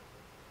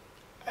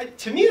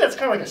 to me that's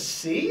kind of like a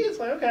C. It's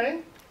like,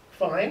 okay,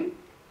 fine.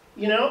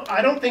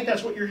 I don't think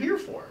that's what you're here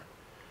for.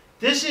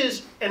 This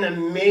is an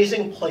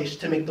amazing place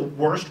to make the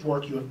worst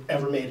work you have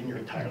ever made in your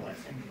entire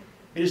life.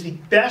 It is the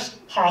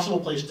best possible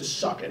place to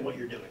suck at what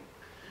you're doing.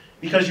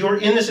 Because you're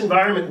in this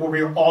environment where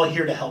we're all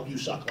here to help you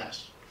suck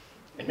less.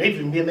 And maybe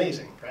even be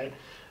amazing, right?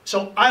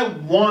 So I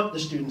want the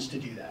students to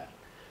do that.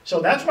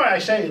 So that's why I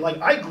say, like,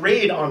 I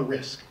grade on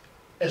risk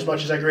as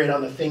much as I grade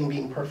on the thing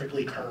being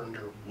perfectly kerned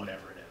or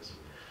whatever it is.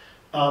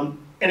 And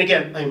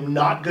again, I'm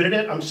not good at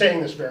it. I'm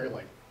saying this very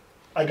like,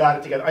 I got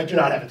it together. I do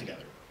not have it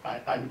together.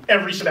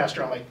 Every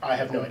semester, I'm like, I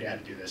have no idea how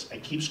to do this. I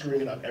keep screwing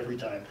it up every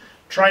time,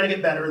 trying to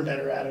get better and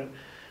better at it.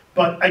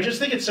 But I just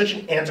think it's such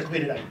an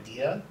antiquated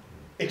idea,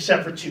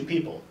 except for two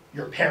people.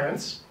 Your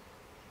parents,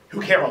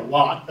 who care a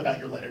lot about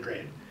your letter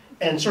grade,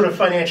 and sort of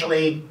financial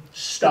aid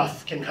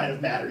stuff can kind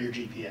of matter your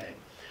GPA.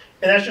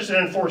 And that's just an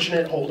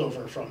unfortunate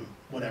holdover from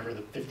whatever,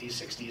 the 50s,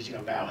 60s,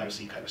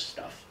 Bauhaus-y kind of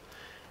stuff.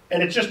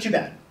 And it's just too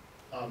bad.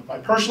 My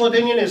personal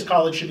opinion is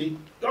college should be,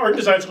 art and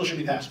design school should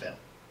be pass-fail,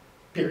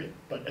 period.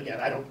 But again,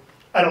 I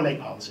don't make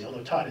policy,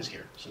 although Todd is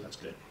here, so that's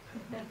good.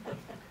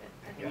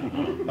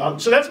 Yeah.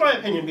 So that's my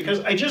opinion,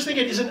 because I just think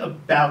it isn't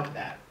about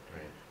that.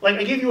 Like,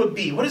 I gave you a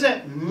B. What does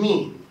that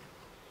mean?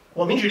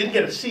 Well, it means you didn't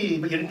get a C,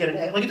 but you didn't get an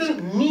A. Like, it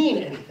doesn't mean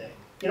anything.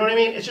 You know what I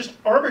mean? It's just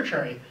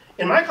arbitrary.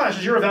 In my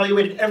classes, you're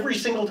evaluated every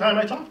single time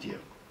I talk to you.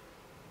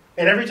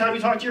 And every time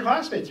you talk to your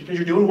classmates, because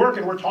you're doing work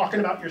and we're talking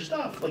about your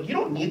stuff. Like, you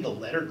don't need the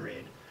letter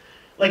grade.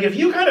 Like, if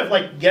you kind of,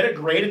 like, get a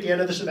grade at the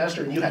end of the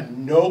semester and you had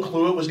no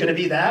clue it was going to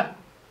be that,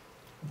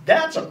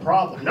 that's a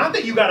problem. Not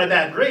that you got a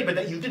bad grade, but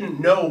that you didn't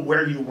know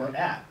where you were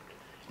at.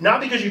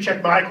 Not because you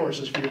checked my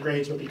courses for your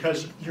grades, but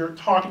because you're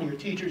talking to your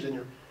teachers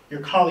and your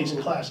colleagues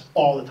in class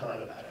all the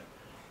time about it.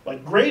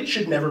 Like, grades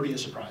should never be a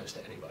surprise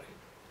to anybody.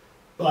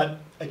 But,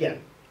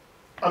 again,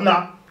 I'm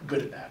not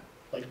good at that.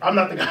 Like, I'm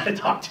not the guy to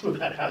talk to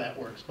about how that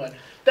works. But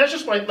that's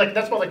just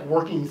that's my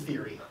working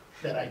theory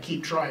that I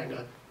keep trying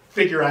to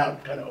figure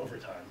out kind of over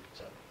time.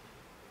 So,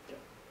 yeah.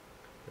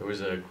 There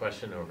was a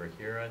question over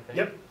here, I think.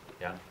 Yep.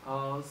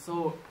 Yeah.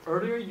 So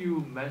earlier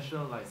you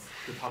mentioned like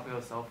the topic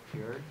of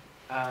self-care,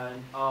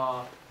 and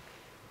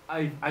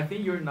I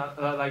think you're not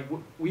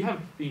we have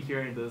been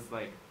hearing this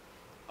like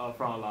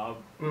from a lot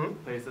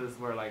of places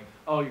where like,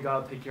 oh, you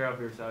gotta take care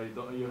of yourself,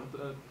 you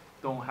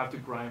don't have to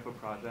grind for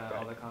project and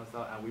all that kind of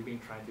stuff, and we've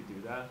been trying to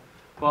do that.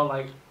 But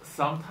like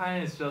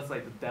sometimes it's just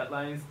like the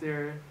deadline is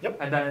there,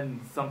 and then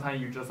sometimes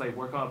you just like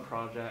work on a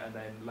project and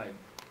then like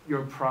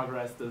your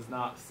progress does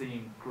not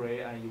seem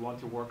great and you want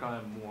to work on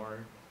it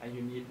more and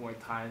you need more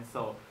time.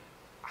 So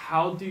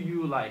how do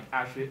you like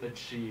actually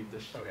achieve the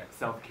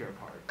self-care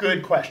part?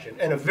 Good question,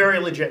 and a very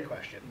legit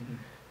question.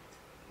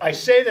 I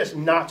say this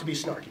not to be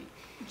snarky.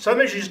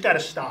 Sometimes you just got to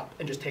stop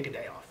and just take a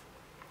day off.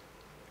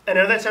 And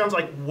I know that sounds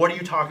like, what are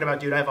you talking about,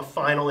 dude? I have a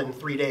final in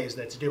 3 days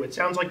that's due. It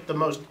sounds like the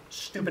most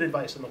stupid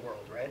advice in the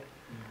world, right?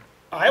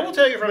 I will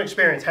tell you from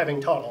experience, having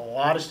taught a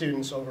lot of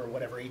students over,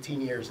 18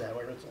 years now,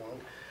 whatever it's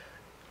long,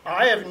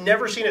 I have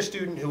never seen a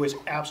student who is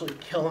absolutely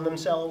killing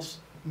themselves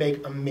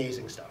make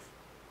amazing stuff.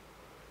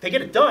 They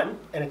get it done,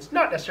 and it's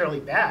not necessarily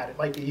bad. It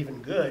might be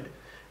even good,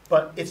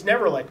 but it's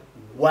never like,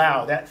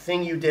 wow, that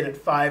thing you did at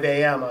 5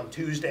 a.m. on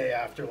Tuesday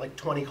after like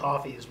 20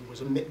 coffees,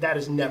 that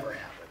has never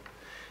happened.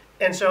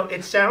 And so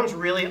it sounds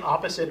really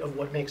opposite of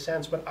what makes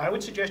sense, but I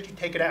would suggest you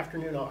take an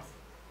afternoon off.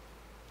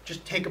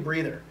 Just take a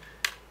breather.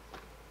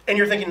 And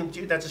you're thinking,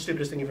 dude, that's the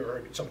stupidest thing you've ever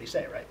heard somebody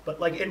say, right? But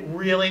like, it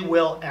really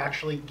will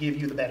actually give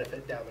you the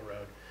benefit down the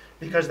road.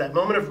 Because that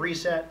moment of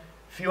reset,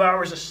 a few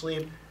hours of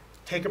sleep,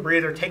 take a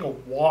breather, take a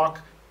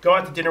walk, go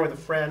out to dinner with a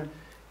friend,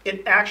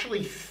 it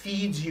actually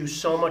feeds you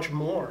so much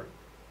more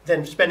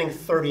than spending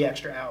 30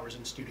 extra hours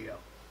in studio,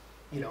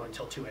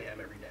 until 2 a.m.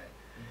 every day.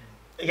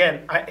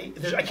 Again,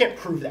 I can't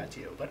prove that to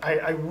you, but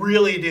I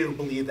really do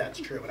believe that's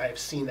true, and I have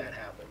seen that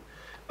happen.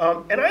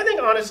 And I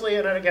think, honestly,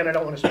 and again, I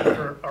don't want to speak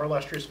for our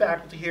illustrious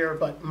faculty here,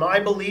 but my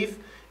belief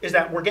is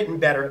that we're getting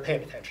better at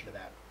paying attention to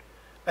that.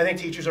 I think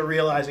teachers are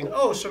realizing,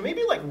 oh, so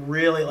maybe like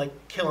really like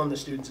killing the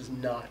students is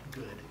not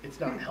good. It's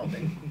not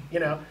helping,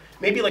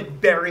 Maybe like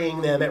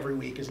burying them every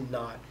week is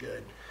not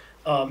good.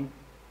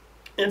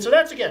 And so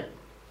that's, again,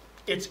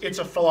 it's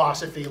a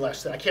philosophy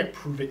lesson. I can't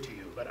prove it to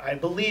you, but I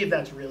believe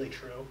that's really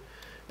true.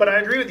 But I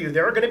agree with you.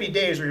 There are going to be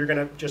days where you're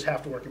going to just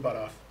have to work your butt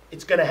off.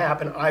 It's going to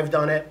happen. I've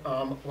done it.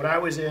 When I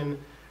was in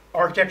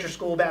architecture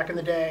school back in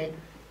the day,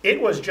 it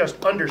was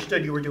just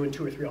understood you were doing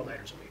 2 or 3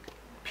 all-nighters a week,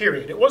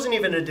 period. It wasn't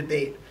even a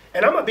debate.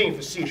 And I'm not being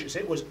facetious.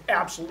 It was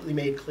absolutely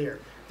made clear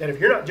that if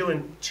you're not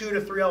doing 2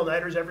 to 3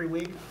 all-nighters every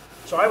week,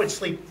 so I would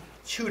sleep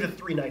 2 to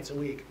 3 nights a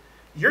week,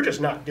 you're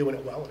just not doing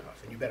it well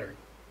enough, and you better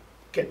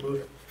get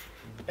moving.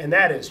 And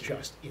that is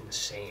just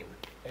insane.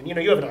 And you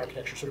know, you have an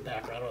architecture sort of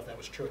background. I don't know if that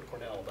was true at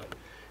Cornell, but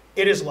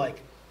it is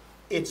like,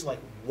 it's like,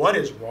 what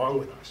is wrong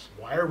with us?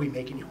 Why are we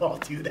making you all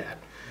do that?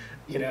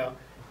 You know?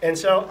 And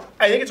so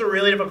I think it's a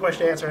really difficult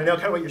question to answer. I know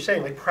kind of what you're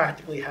saying, like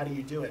practically, how do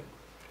you do it?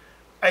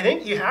 I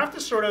think you have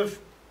to sort of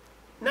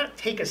not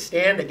take a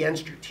stand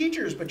against your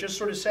teachers, but just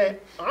sort of say,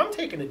 I'm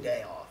taking a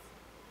day off.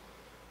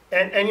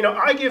 And you know,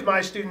 I give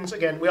my students,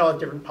 again, we all have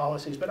different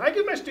policies, but I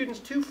give my students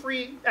 2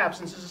 free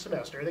absences a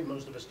semester. I think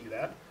most of us do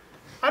that.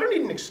 I don't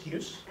need an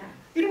excuse.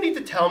 You don't need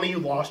to tell me you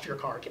lost your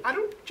car.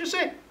 Just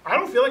say, I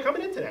don't feel like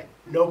coming in today.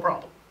 No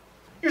problem.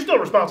 You're still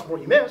responsible for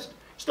what you missed.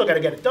 Still got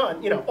to get it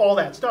done. You know, all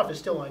that stuff is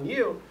still on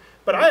you.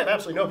 But I have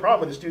absolutely no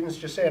problem with the students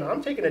just saying,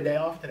 I'm taking a day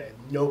off today.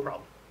 No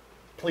problem.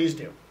 Please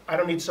do. I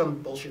don't need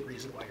some bullshit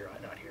reason why you're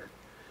not here.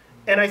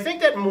 And I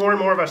think that more and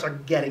more of us are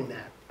getting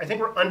that. I think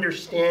we're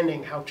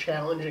understanding how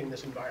challenging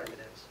this environment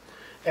is.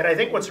 And I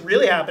think what's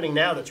really happening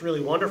now that's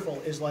really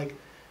wonderful is like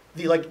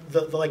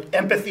the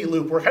empathy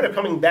loop. We're kind of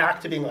coming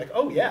back to being like,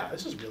 oh yeah,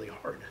 this is really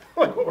hard,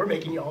 like what we're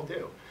making you all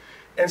do.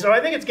 And so I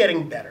think it's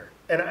getting better.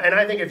 And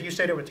I think if you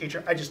say to a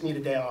teacher, I just need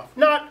a day off,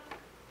 not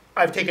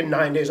I've taken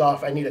 9 days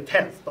off, I need a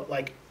 10th, but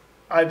like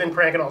I've been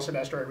cranking all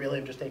semester, I really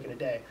am just taking a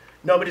day.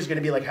 Nobody's going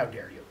to be like, how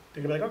dare you?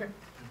 They're going to be like, okay,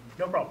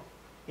 no problem.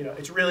 You know,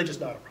 it's really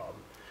just not a problem.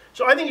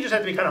 So I think you just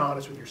have to be kind of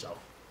honest with yourself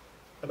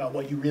about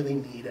what you really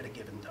need at a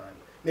given time.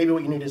 Maybe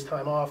what you need is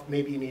time off.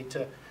 Maybe you need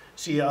to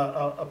see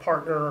a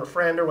partner or a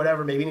friend or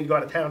whatever. Maybe you need to go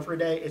out of town for a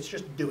day. It's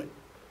just do it.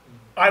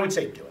 I would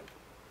say do it.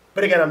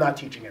 But again, I'm not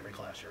teaching every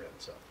class you're in,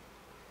 so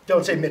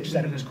don't say Mitch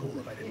said it was cool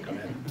if I didn't come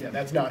in. Yeah,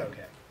 that's not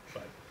okay.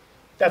 But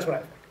that's what I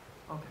think.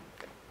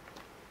 Okay.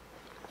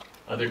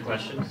 Other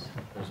questions?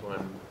 There's one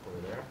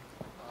over there.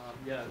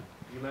 Yeah,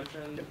 you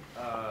mentioned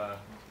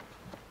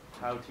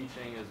how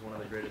teaching is one of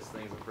the greatest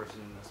things a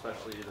person,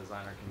 especially a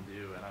designer, can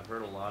do. And I've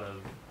heard a lot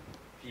of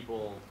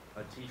people,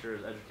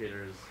 teachers,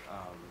 educators,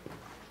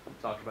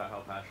 talk about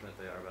how passionate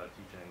they are about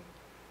teaching.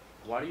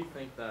 Why do you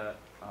think that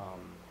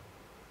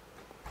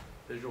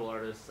visual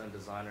artists and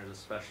designers,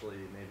 especially,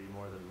 maybe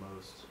more than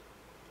most,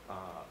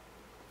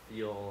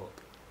 feel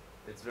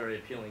it's very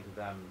appealing to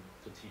them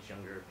to teach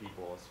younger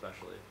people,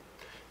 especially?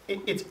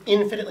 It's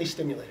infinitely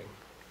stimulating.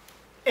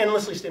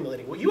 Endlessly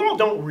stimulating. What you all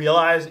don't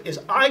realize is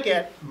I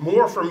get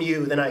more from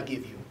you than I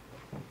give you.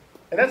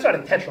 And that's not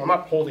intentional. I'm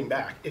not holding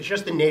back. It's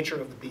just the nature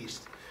of the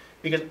beast.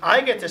 Because I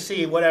get to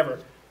see, whatever,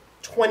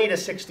 20 to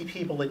 60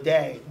 people a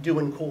day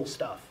doing cool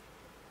stuff.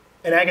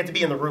 And I get to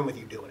be in the room with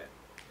you doing it.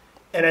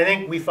 And I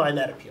think we find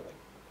that appealing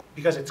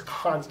because it's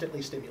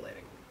constantly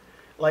stimulating.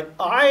 Like,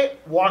 I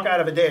walk out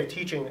of a day of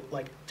teaching,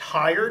 like,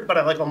 tired, but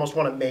I, like, almost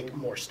want to make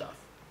more stuff.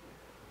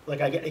 Like,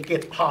 it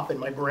gets popping,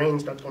 my brain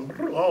starts going,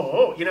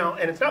 oh, you know,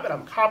 and it's not that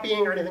I'm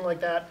copying or anything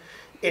like that.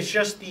 It's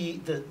just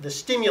the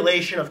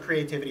stimulation of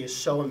creativity is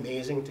so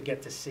amazing to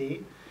get to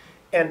see.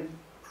 And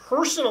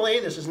personally,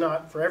 this is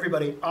not for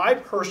everybody, I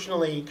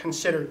personally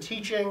consider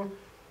teaching,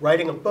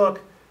 writing a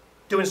book,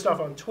 doing stuff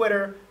on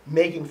Twitter,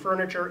 making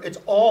furniture, it's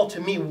all, to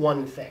me,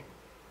 one thing.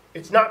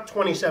 It's not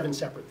 27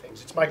 separate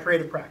things. It's my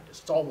creative practice.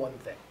 It's all one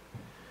thing.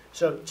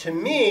 So to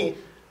me,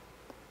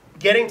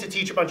 getting to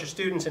teach a bunch of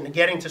students and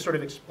getting to sort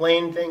of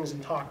explain things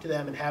and talk to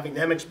them and having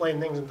them explain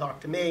things and talk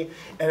to me,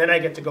 and then I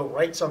get to go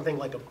write something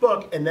like a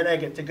book, and then I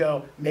get to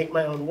go make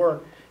my own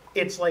work,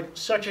 it's like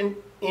such an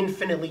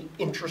infinitely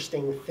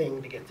interesting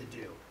thing to get to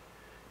do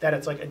that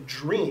it's like a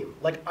dream.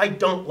 Like, I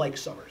don't like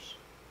summers.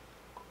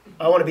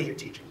 I want to be here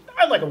teaching.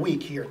 I like a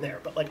week here and there,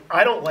 but like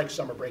I don't like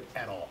summer break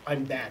at all.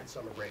 I'm bad at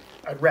summer break.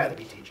 I'd rather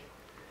be teaching.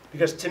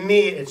 Because to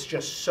me, it's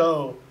just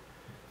so,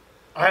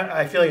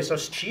 I feel like it's so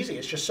cheesy.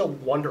 It's just so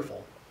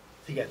wonderful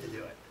to get to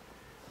do it.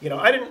 You know,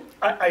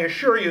 I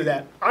assure you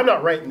that I'm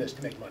not writing this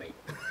to make money.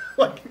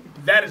 Like,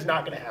 that is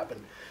not going to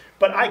happen.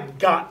 But I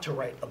got to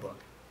write a book.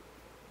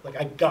 Like,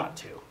 I got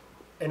to.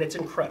 And it's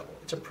incredible.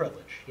 It's a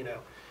privilege, you know.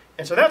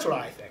 And so that's what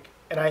I think.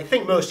 And I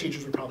think most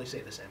teachers would probably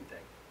say the same thing.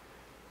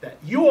 That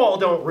you all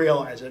don't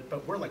realize it,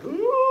 but we're like,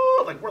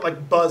 ooh, like we're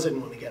like buzzing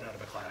when we get out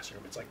of a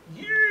classroom. It's like,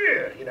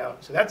 yeah, you know.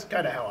 So that's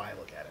kind of how I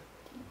look at it.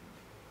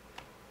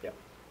 Yeah.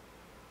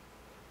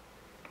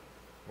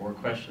 More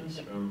questions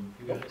from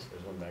you guys?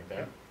 There's one back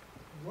there.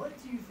 What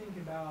do you think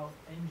about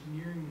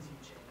engineering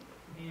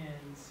teaching,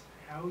 and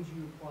how would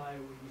you apply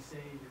what you say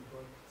in your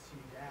book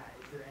to that?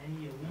 Is there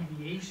any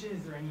alleviation?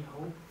 Is there any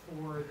hope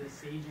for the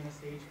stage and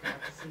stage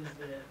practices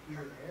that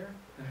appear there?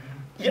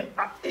 Yeah,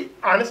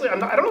 honestly, I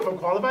don't know if I'm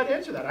qualified to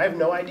answer that. I have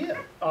no idea.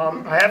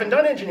 I haven't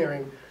done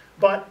engineering,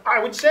 but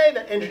I would say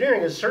that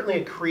engineering is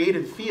certainly a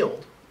creative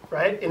field,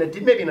 right?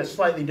 Maybe in a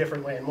slightly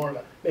different way, and more of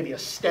maybe a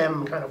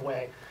STEM kind of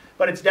way.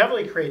 But it's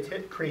definitely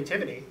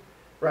creativity.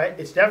 right?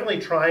 It's definitely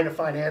trying to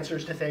find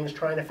answers to things,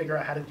 trying to figure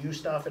out how to do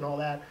stuff and all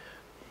that.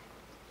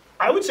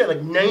 I would say like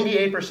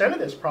 98% of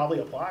this probably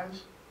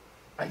applies,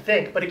 I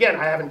think. But again,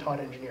 I haven't taught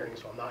engineering,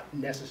 so I'm not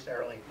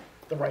necessarily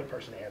the right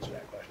person to answer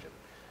that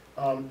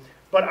question.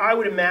 But I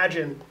would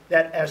imagine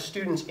that as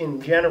students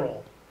in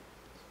general,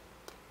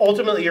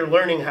 ultimately you're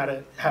learning how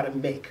to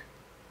make.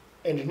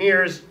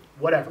 Engineers,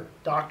 whatever,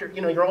 doctor,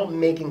 you're all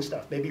making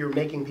stuff. Maybe you're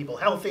making people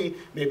healthy,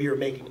 maybe you're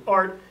making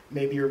art,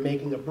 maybe you're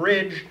making a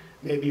bridge,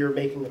 maybe you're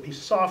making a piece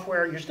of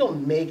software, you're still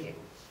making.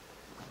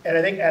 And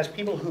I think as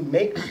people who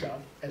make stuff,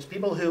 as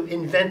people who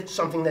invent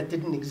something that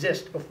didn't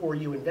exist before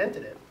you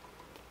invented it,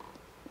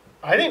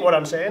 I think what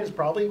I'm saying is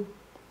probably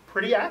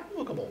pretty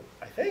applicable,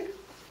 I think.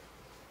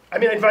 I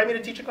mean, invite me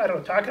to teach a class. I don't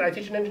know, Todd, can I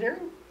teach in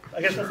engineering? I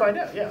guess we'll find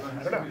out, yeah,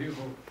 I don't know.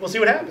 We'll see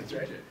what happens,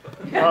 right?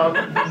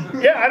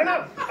 Yeah, I don't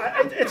know.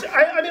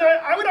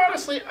 I would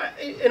honestly,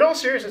 in all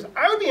seriousness,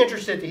 I would be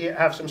interested to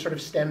have some sort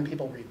of STEM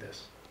people read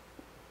this.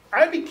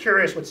 I'd be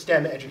curious what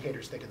STEM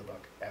educators think of the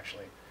book,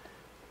 actually.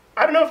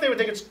 I don't know if they would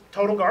think it's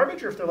total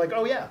garbage or if they're like,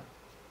 oh yeah.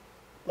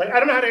 Like, I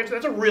don't know how to answer.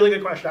 That's a really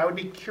good question. I would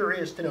be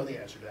curious to know the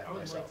answer to that I would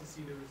myself. like to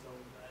see the result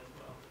of that as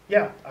well.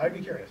 Yeah, I'd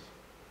be curious.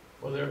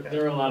 Well,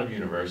 there are a lot of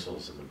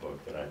universals in the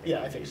book that I think, Yeah,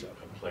 I would think be so.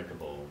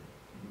 applicable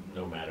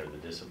no matter the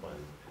discipline.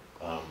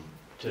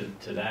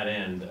 To that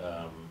end,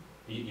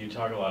 you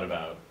talk a lot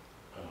about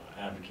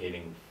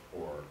advocating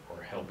for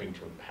or helping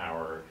to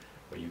empower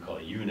what you call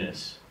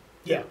UNIS,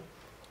 Yeah,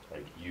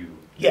 like you.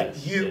 yeah,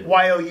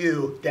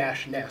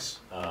 YOU-NES.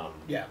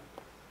 Yeah.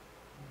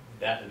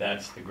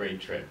 That's the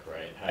great trick,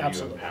 right? How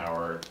Absolutely. do you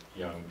empower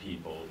young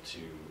people to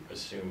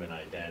assume an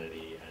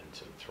identity and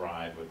to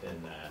thrive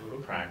within that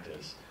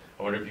practice?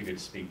 I wonder if you could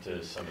speak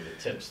to some of the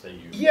tips that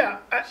you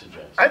suggest.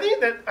 I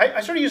think that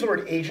I sort of use the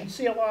word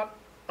agency a lot.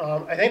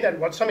 I think that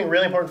what's something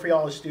really important for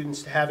y'all as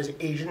students to have is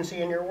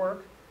agency in your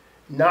work.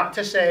 Not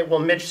to say, well,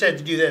 Mitch said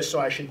to do this, so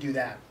I should do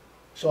that,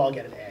 so I'll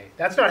get an A.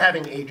 That's not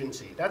having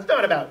agency. That's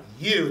not about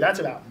you, that's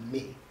about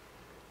me,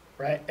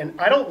 right? And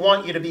I don't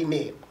want you to be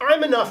me.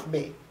 I'm enough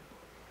me.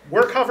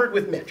 We're covered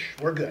with Mitch.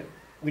 We're good.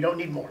 We don't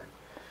need more.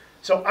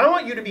 So I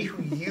want you to be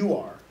who you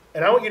are,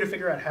 and I want you to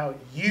figure out how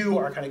you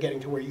are kind of getting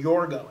to where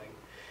you're going.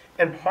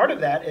 And part of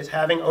that is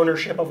having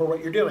ownership over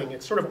what you're doing.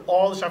 It's sort of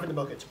all the stuff in the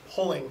book. It's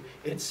pulling,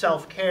 it's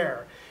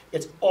self-care,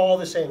 it's all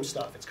the same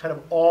stuff. It's kind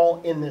of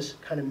all in this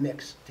kind of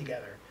mix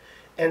together.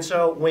 And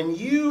so when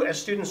you,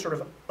 as students, sort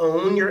of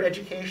own your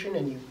education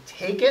and you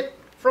take it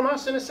from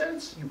us in a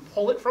sense, you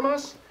pull it from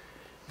us,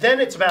 then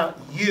it's about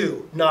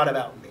you, not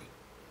about me.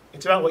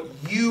 It's about what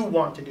you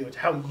want to do. It's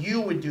how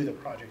you would do the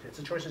project. It's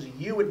the choices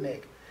you would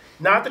make,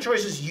 not the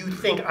choices you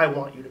think I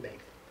want you to make.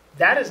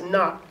 That is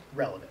not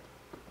relevant.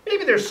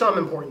 Maybe there's some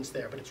importance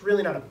there, but it's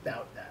really not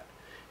about that.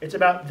 It's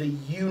about the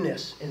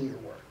you-ness in your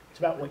work. It's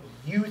about what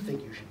you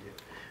think you should do.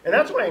 And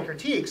that's why in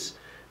critiques,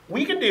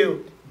 we can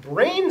do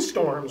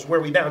brainstorms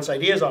where we bounce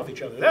ideas off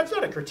each other. That's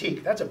not a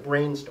critique, that's a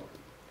brainstorm.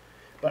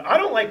 But I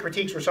don't like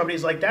critiques where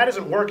somebody's like, that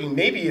isn't working,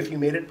 maybe if you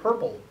made it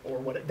purple, or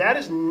what. That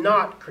is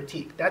not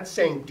critique. That's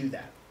saying do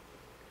that.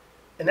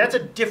 And that's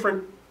a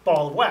different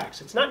ball of wax.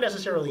 It's not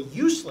necessarily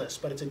useless,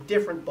 but it's a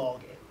different ball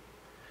game.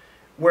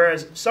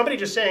 Whereas somebody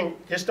just saying,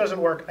 this doesn't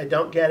work, I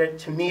don't get it,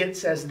 to me it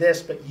says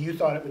this, but you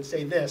thought it would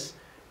say this,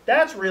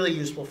 that's really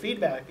useful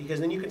feedback, because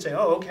then you can say,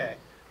 oh, okay,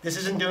 this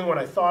isn't doing what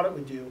I thought it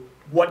would do,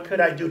 what could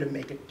I do to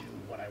make it do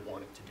what I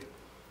want it to do?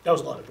 That was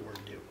a lot of the word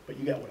do, but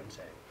you get what I'm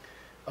saying.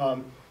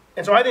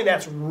 And so I think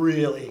that's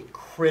really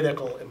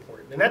critical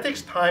important. And that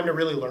takes time to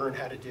really learn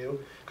how to do,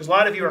 because a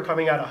lot of you are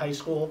coming out of high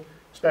school,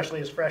 especially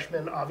as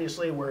freshmen,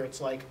 obviously, where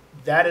it's like,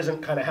 that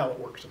isn't kind of how it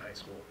works in high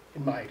school,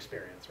 in my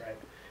experience, right?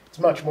 It's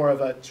much more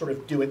of a sort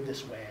of do it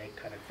this way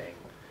kind of thing.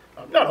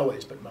 Not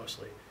always, but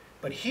mostly.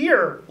 But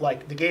here,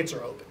 like, the gates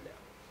are open now.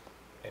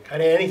 And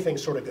kind of anything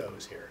sort of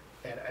goes here.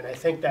 And I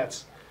think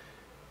that's,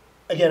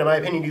 again, in my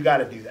opinion, you got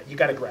to do that. You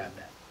got to grab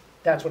that.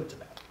 That's what it's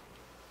about.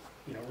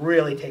 You know,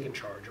 really taking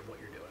charge of what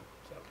you're doing.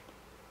 So.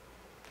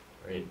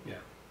 Great.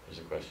 Yeah. There's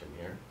a question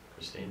here.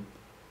 Christine?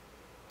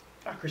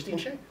 Christine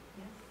Shea.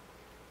 Yes.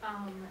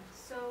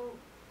 So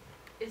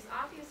it's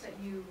obvious that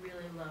you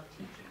really love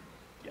teaching.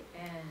 Yep.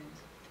 And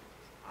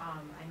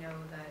I know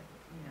that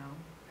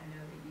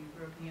you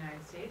grew up in the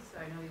United States, so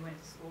I know you went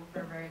to school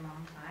for a very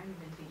long time. You've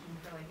been teaching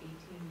for like 18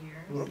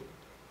 years. Mm-hmm.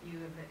 You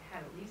have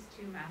had at least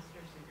 2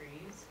 master's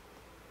degrees.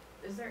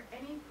 Is there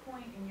any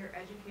point in your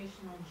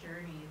educational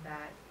journey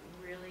that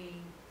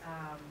really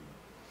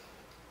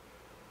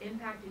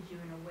impacted you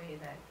in a way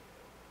that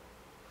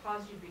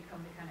caused you to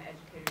become the kind of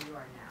educator you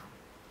are now?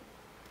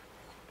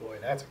 Boy,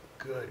 that's a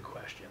good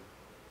question.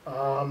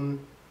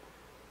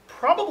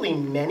 Probably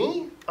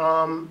many.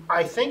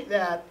 I think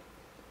that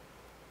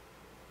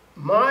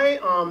my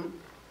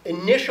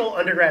initial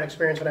undergrad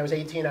experience when I was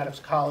 18 out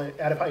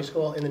of high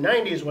school in the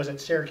 90s was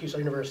at Syracuse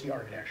University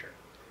Architecture,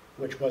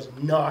 which was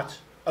not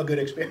a good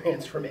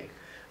experience for me.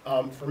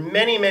 For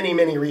many, many,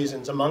 many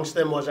reasons. Amongst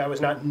them was I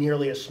was not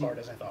nearly as smart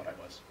as I thought I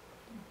was.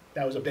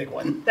 That was a big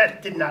one.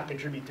 That did not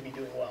contribute to me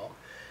doing well.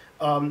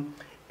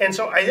 And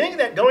so I think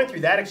that going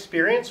through that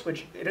experience,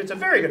 which it's a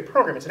very good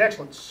program, it's an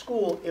excellent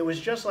school, it was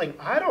just like,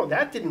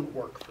 that didn't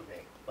work for me.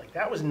 Like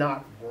that was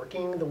not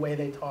working the way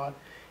they taught.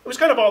 It was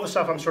kind of all the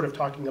stuff I'm sort of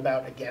talking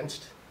about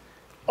against,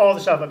 all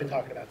the stuff I've been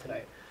talking about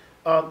tonight.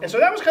 And so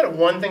that was kind of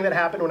one thing that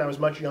happened when I was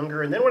much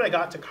younger. And then when I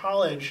got to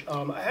college,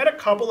 I had a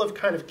couple of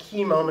kind of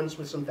key moments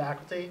with some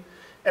faculty.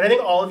 And I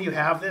think all of you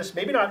have this,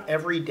 maybe not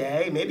every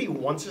day, maybe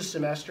once a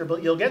semester,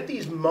 but you'll get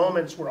these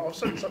moments where all of a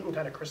sudden something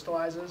kind of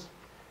crystallizes.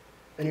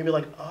 And you'll be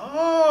like,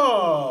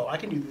 oh, I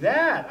can do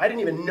that. I didn't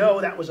even know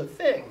that was a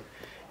thing.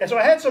 And so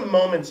I had some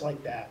moments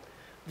like that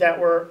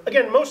were,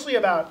 again, mostly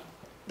about,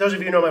 those of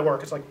you who know my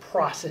work, it's like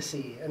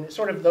processy. And it's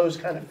sort of those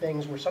kind of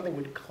things where something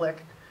would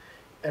click.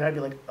 And I'd be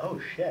like, oh,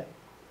 shit,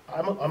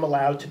 I'm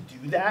allowed to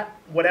do that,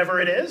 whatever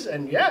it is.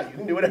 And yeah, you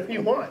can do whatever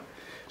you want.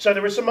 So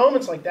there were some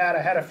moments like that.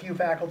 I had a few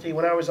faculty.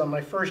 When I was on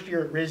my first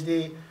year at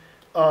RISD,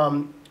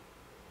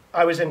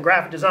 I was in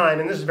graphic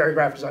design. And this is very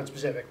graphic design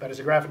specific. But as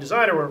a graphic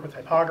designer, I work with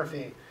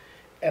typography.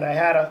 And I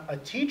had a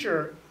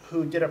teacher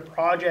who did a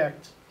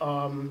project,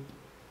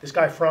 this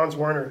guy Franz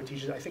Werner, who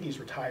teaches, I think he's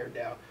retired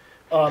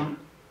now.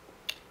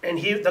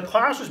 And the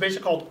class was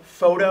basically called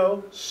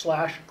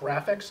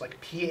Photo/Graphics, like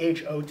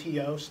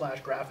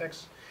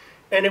PHOTO/Graphics.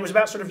 And it was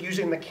about sort of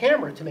using the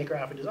camera to make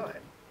graphic design.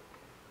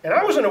 And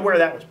I wasn't aware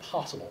that was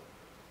possible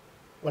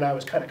when I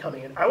was kind of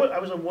coming in. I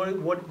was like,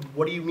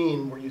 what do you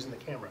mean we're using the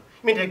camera?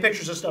 You mean take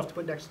pictures of stuff to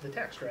put next to the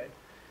text, right?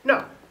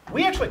 No,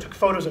 we actually took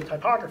photos of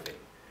typography.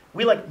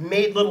 We like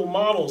made little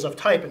models of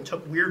type and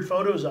took weird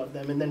photos of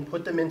them and then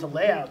put them into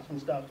layouts and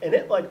stuff. And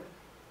it like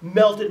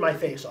melted my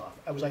face off.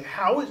 I was like,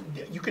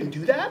 you can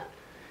do that?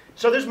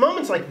 So there's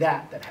moments like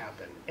that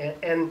happen.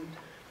 And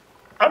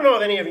I don't know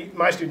if any of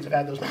my students have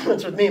had those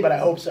moments with me, but I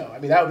hope so. I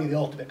mean, that would be the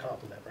ultimate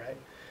compliment, right?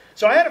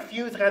 So I had a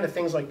few kind of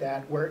things like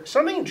that where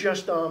something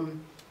just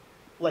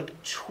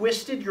like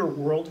twisted your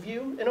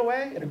worldview in a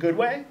way, in a good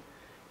way.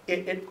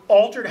 It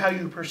altered how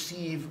you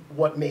perceive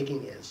what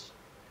making is.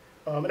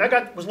 And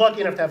I was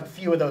lucky enough to have a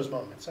few of those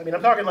moments. I mean,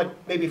 I'm talking like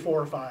maybe 4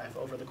 or 5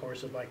 over the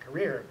course of my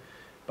career.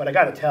 But I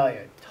got to tell you,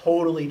 it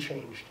totally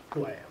changed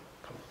who I am.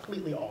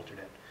 Completely altered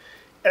it.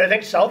 And I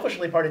think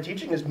selfishly part of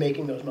teaching is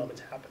making those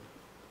moments happen.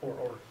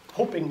 Or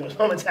hoping those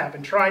moments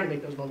happen, trying to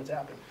make those moments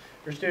happen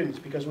for students.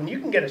 Because when you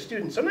can get a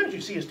student, sometimes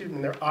you see a student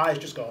and their eyes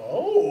just go,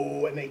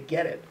 oh, and they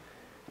get it.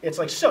 It's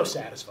like so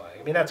satisfying.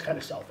 I mean, that's kind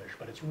of selfish,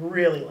 but it's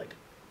really like,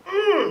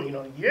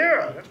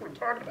 yeah, that's what I'm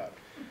talking about.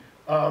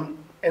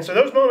 And so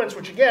those moments,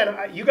 which again,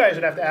 you guys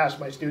would have to ask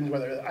my students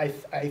whether, I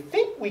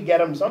think we get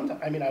them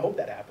sometimes. I mean, I hope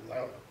that happens. I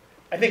don't know.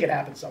 I think it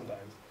happens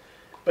sometimes.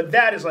 But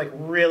that is like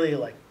really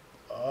like,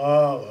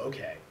 oh,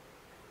 okay.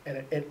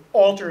 And it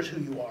alters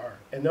who you are.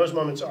 And those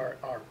moments are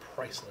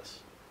priceless.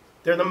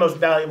 They're the most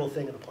valuable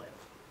thing on the planet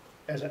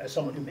as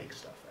someone who makes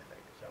stuff, I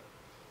think. So,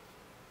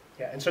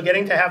 yeah, and so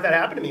getting to have that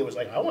happen to me was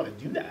like, I want to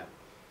do that.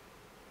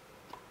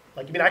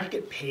 Like, I mean, I could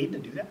get paid to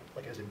do that,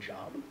 like as a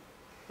job.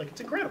 Like,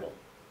 it's incredible.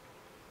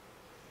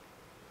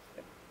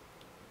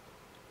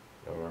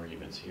 No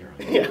arguments here.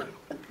 Yeah.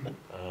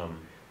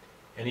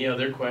 Any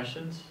other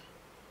questions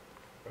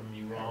from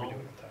you How are we all?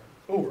 doing on time?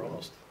 Oh, we're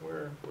almost.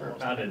 We're Almost.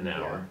 about an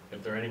hour.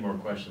 If there are any more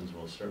questions,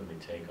 we'll certainly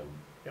take them.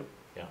 Yep.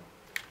 Yeah.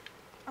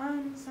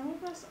 Some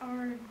of us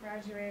are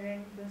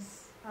graduating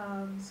this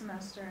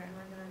semester, and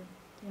we're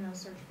gonna,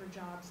 search for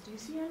jobs. Do you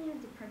see any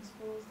of the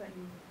principles that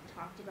you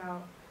talked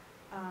about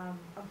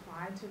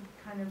apply to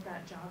kind of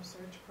that job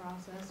search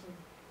process or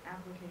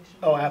application?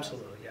 Oh, process?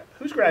 absolutely, yeah.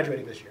 Who's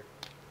graduating this year?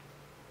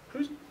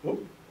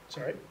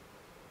 Sorry.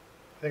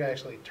 I think I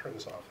actually turned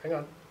this off. Hang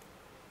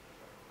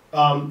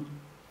on.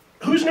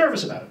 Who's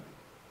nervous about it?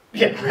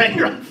 Yeah, right?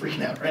 You're all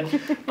freaking out, right?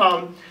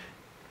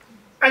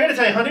 I gotta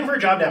tell you, hunting for a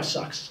job now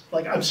sucks.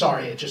 Like, I'm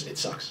sorry, it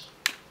sucks.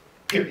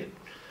 Period.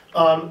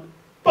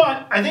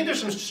 But I think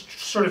there's some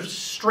sort of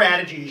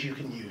strategies you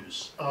can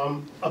use.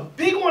 A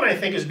big one, I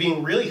think, is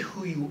being really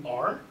who you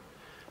are.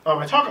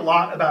 I talk a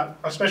lot about,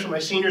 especially my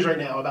seniors right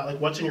now, about like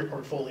what's in your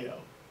portfolio.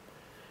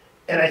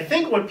 And I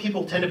think what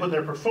people tend to put in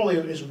their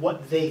portfolio is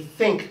what they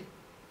think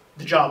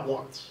the job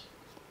wants.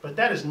 But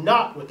that is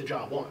not what the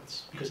job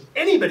wants, because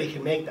anybody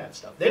can make that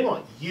stuff. They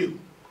want you.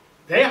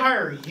 They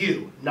hire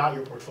you, not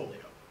your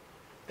portfolio.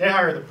 They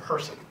hire the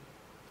person,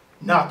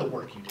 not the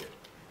work you did.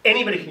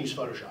 Anybody can use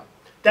Photoshop.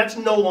 That's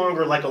no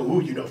longer like, oh,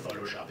 you know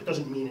Photoshop. It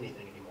doesn't mean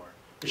anything anymore.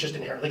 It's just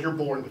inherent. Like, you're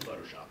born with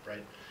Photoshop,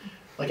 right?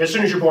 Like, as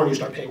soon as you're born, you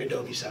start paying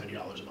Adobe $70 a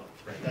month,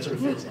 right? That's what it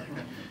feels like.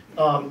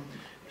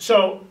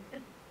 So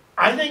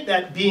I think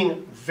that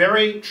being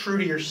very true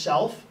to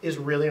yourself is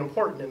really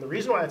important. And the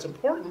reason why it's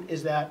important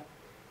is that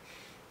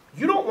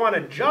you don't want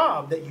a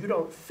job that you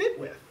don't fit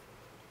with.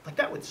 Like,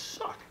 that would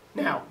suck.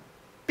 Now,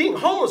 being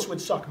homeless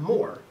would suck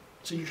more,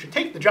 so you should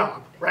take the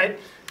job, right?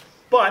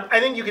 But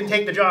I think you can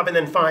take the job and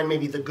then find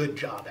maybe the good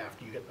job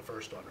after you get the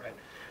first one, right?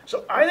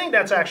 So I think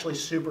that's actually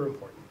super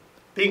important.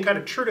 Being kind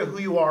of true to who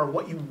you are,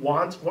 what you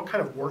want, what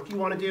kind of work you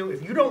want to do.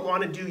 If you don't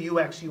want to do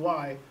UX,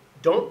 UI,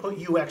 don't put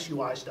UX,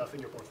 UI stuff in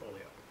your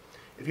portfolio.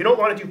 If you don't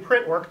want to do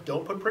print work,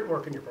 don't put print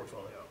work in your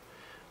portfolio.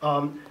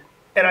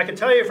 And I can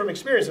tell you from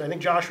experience, and I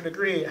think Josh would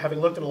agree, having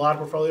looked at a lot of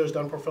portfolios,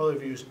 done portfolio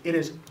reviews, it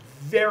is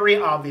very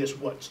obvious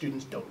what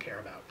students don't care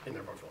about in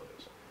their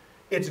portfolios.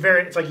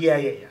 It's like, yeah.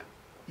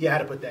 You had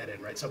to put that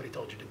in, right? Somebody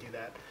told you to do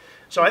that.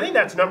 So I think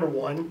that's number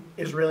one,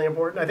 is really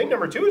important. I think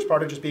number two is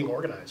part of just being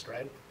organized,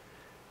 right?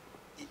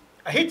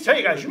 I hate to tell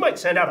you guys, you might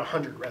send out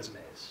 100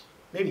 resumes,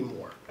 maybe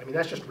more. I mean,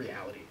 that's just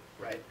reality,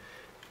 right?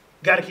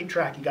 You got to keep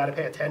track. You got to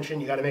pay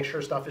attention. You got to make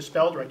sure stuff is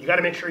spelled right. You got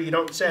to make sure you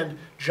don't send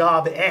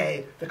job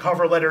A the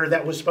cover letter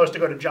that was supposed to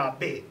go to job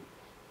B,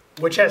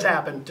 which has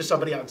happened to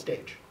somebody on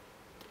stage,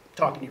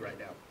 talking to you right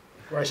now,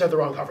 where I sent the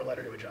wrong cover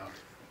letter to a job.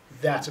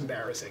 That's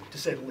embarrassing, to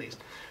say the least.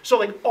 So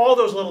like all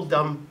those little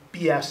dumb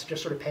BS,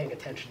 just sort of paying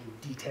attention,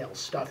 details,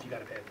 stuff you got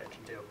to pay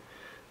attention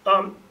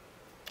to.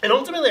 And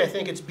ultimately, I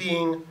think it's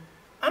being,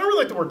 I don't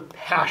really like the word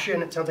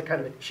passion. It sounds like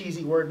kind of a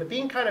cheesy word, but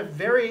being kind of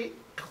very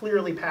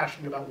clearly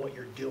passionate about what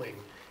you're doing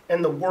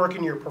and the work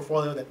in your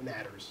portfolio that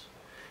matters.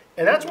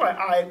 And that's why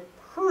I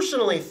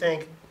personally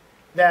think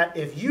that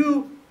if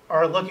you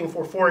are looking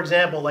for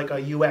example, like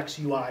a UX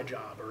UI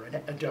job or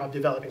a job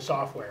developing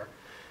software,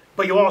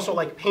 but you also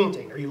like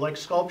painting or you like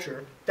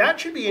sculpture, that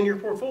should be in your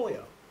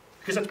portfolio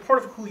because that's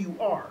part of who you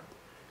are.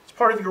 It's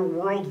part of your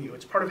worldview.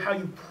 It's part of how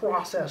you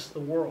process the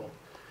world.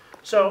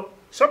 So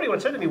somebody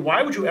once said to me,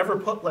 why would you ever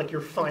put like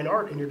your fine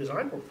art in your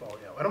design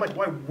portfolio? And I'm like,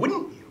 why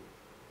wouldn't you?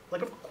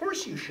 Like, of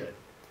course you should.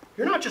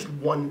 You're not just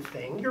one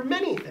thing, you're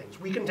many things.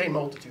 We contain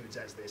multitudes,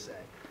 as they say.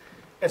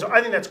 And so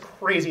I think that's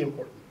crazy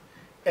important.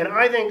 And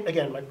I think,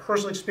 again, my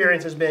personal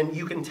experience has been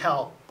you can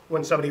tell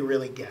when somebody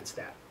really gets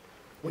that.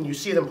 When you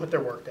see them put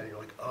their work down, you're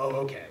like, oh,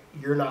 okay,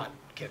 you're not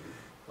kidding.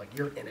 Like,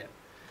 you're in it.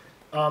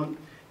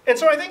 And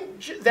so I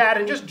think that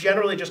and just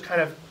generally just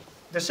kind of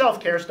the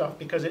self-care stuff,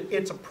 because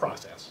it's a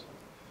process.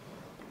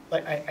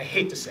 Like, I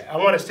hate to say it. I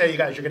want to tell you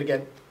guys you're going to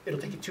get, it'll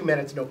take you 2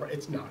 minutes, no problem.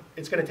 It's not.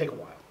 It's going to take a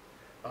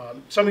while.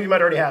 Some of you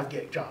might already have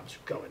gig jobs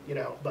going, you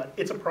know, but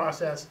it's a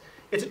process.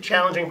 It's a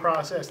challenging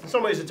process. In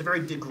some ways, it's a very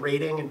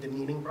degrading and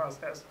demeaning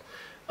process.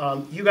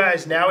 You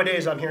guys,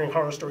 nowadays, I'm hearing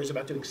horror stories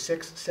about doing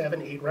 6,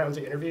 7, 8 rounds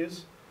of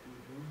interviews,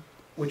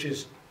 which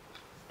is,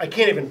 I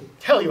can't even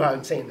tell you how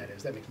insane that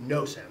is. That makes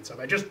no sense.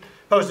 I just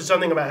posted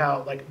something about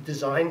how, like,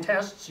 design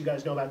tests, you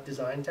guys know about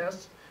design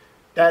tests?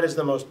 That is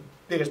the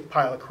biggest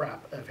pile of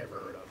crap I've ever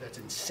heard of. That's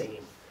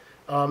insane.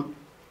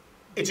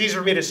 It's easy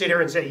for me to sit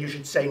here and say you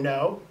should say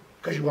no,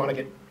 because you want to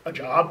get a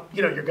job.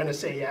 You know, you're going to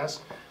say yes,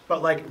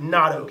 but like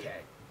not okay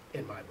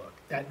in my book.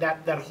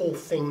 That whole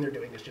thing they're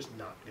doing is just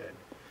not good.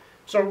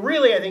 So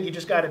really, I think you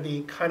just got to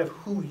be kind of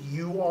who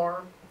you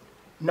are,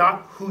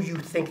 not who you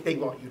think they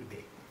want you to be.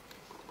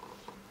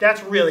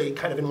 That's really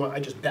kind of in one, I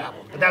just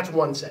babbled, but that's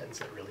one sentence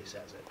that really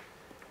says it.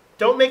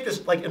 Don't make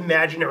this like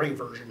imaginary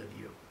version of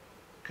you,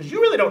 because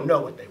you really don't know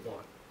what they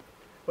want.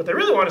 What they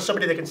really want is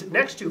somebody they can sit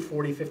next to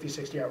 40, 50,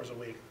 60 hours a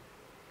week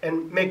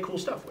and make cool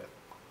stuff with.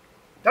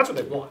 That's what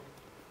they want.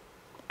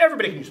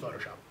 Everybody can use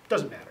Photoshop.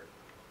 Doesn't matter.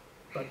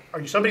 But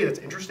are you somebody that's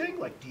interesting?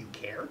 Like, do you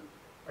care?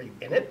 Are you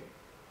in it?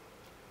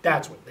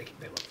 That's what they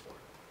look for,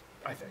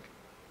 I think.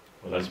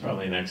 Well, that's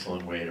probably an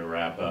excellent way to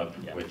wrap up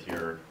with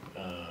your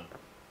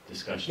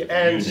discussion of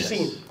and newness.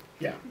 scene.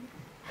 Yeah.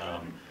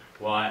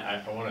 Well,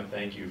 I want to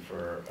thank you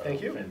for a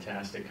Thank you.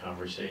 fantastic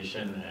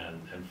conversation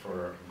and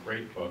for a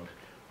great book,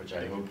 which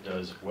I hope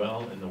does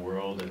well in the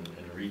world and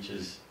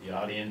reaches the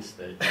audience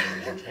that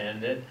you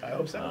intended. I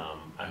hope so.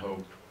 I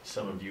hope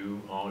some of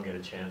you all get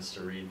a chance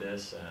to read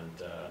this,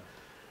 and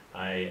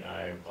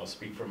I'll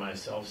speak for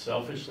myself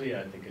selfishly.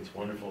 I think it's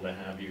wonderful to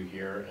have you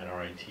here at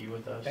RIT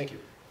with us. Thank you.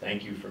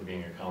 Thank you for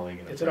being a colleague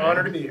and a It's friend. an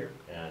honor to be here.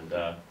 And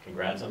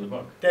congrats on the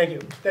book. Thank you.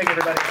 Thank you,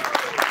 everybody.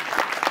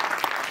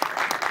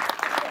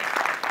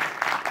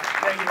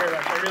 Thank you very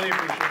much. I really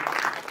appreciate it.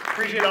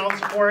 Appreciate all the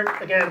support,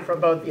 again, from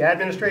both the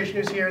administration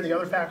who's here, the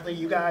other faculty,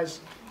 you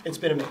guys. It's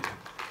been amazing.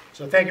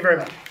 So thank you very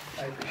much.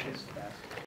 I appreciate it.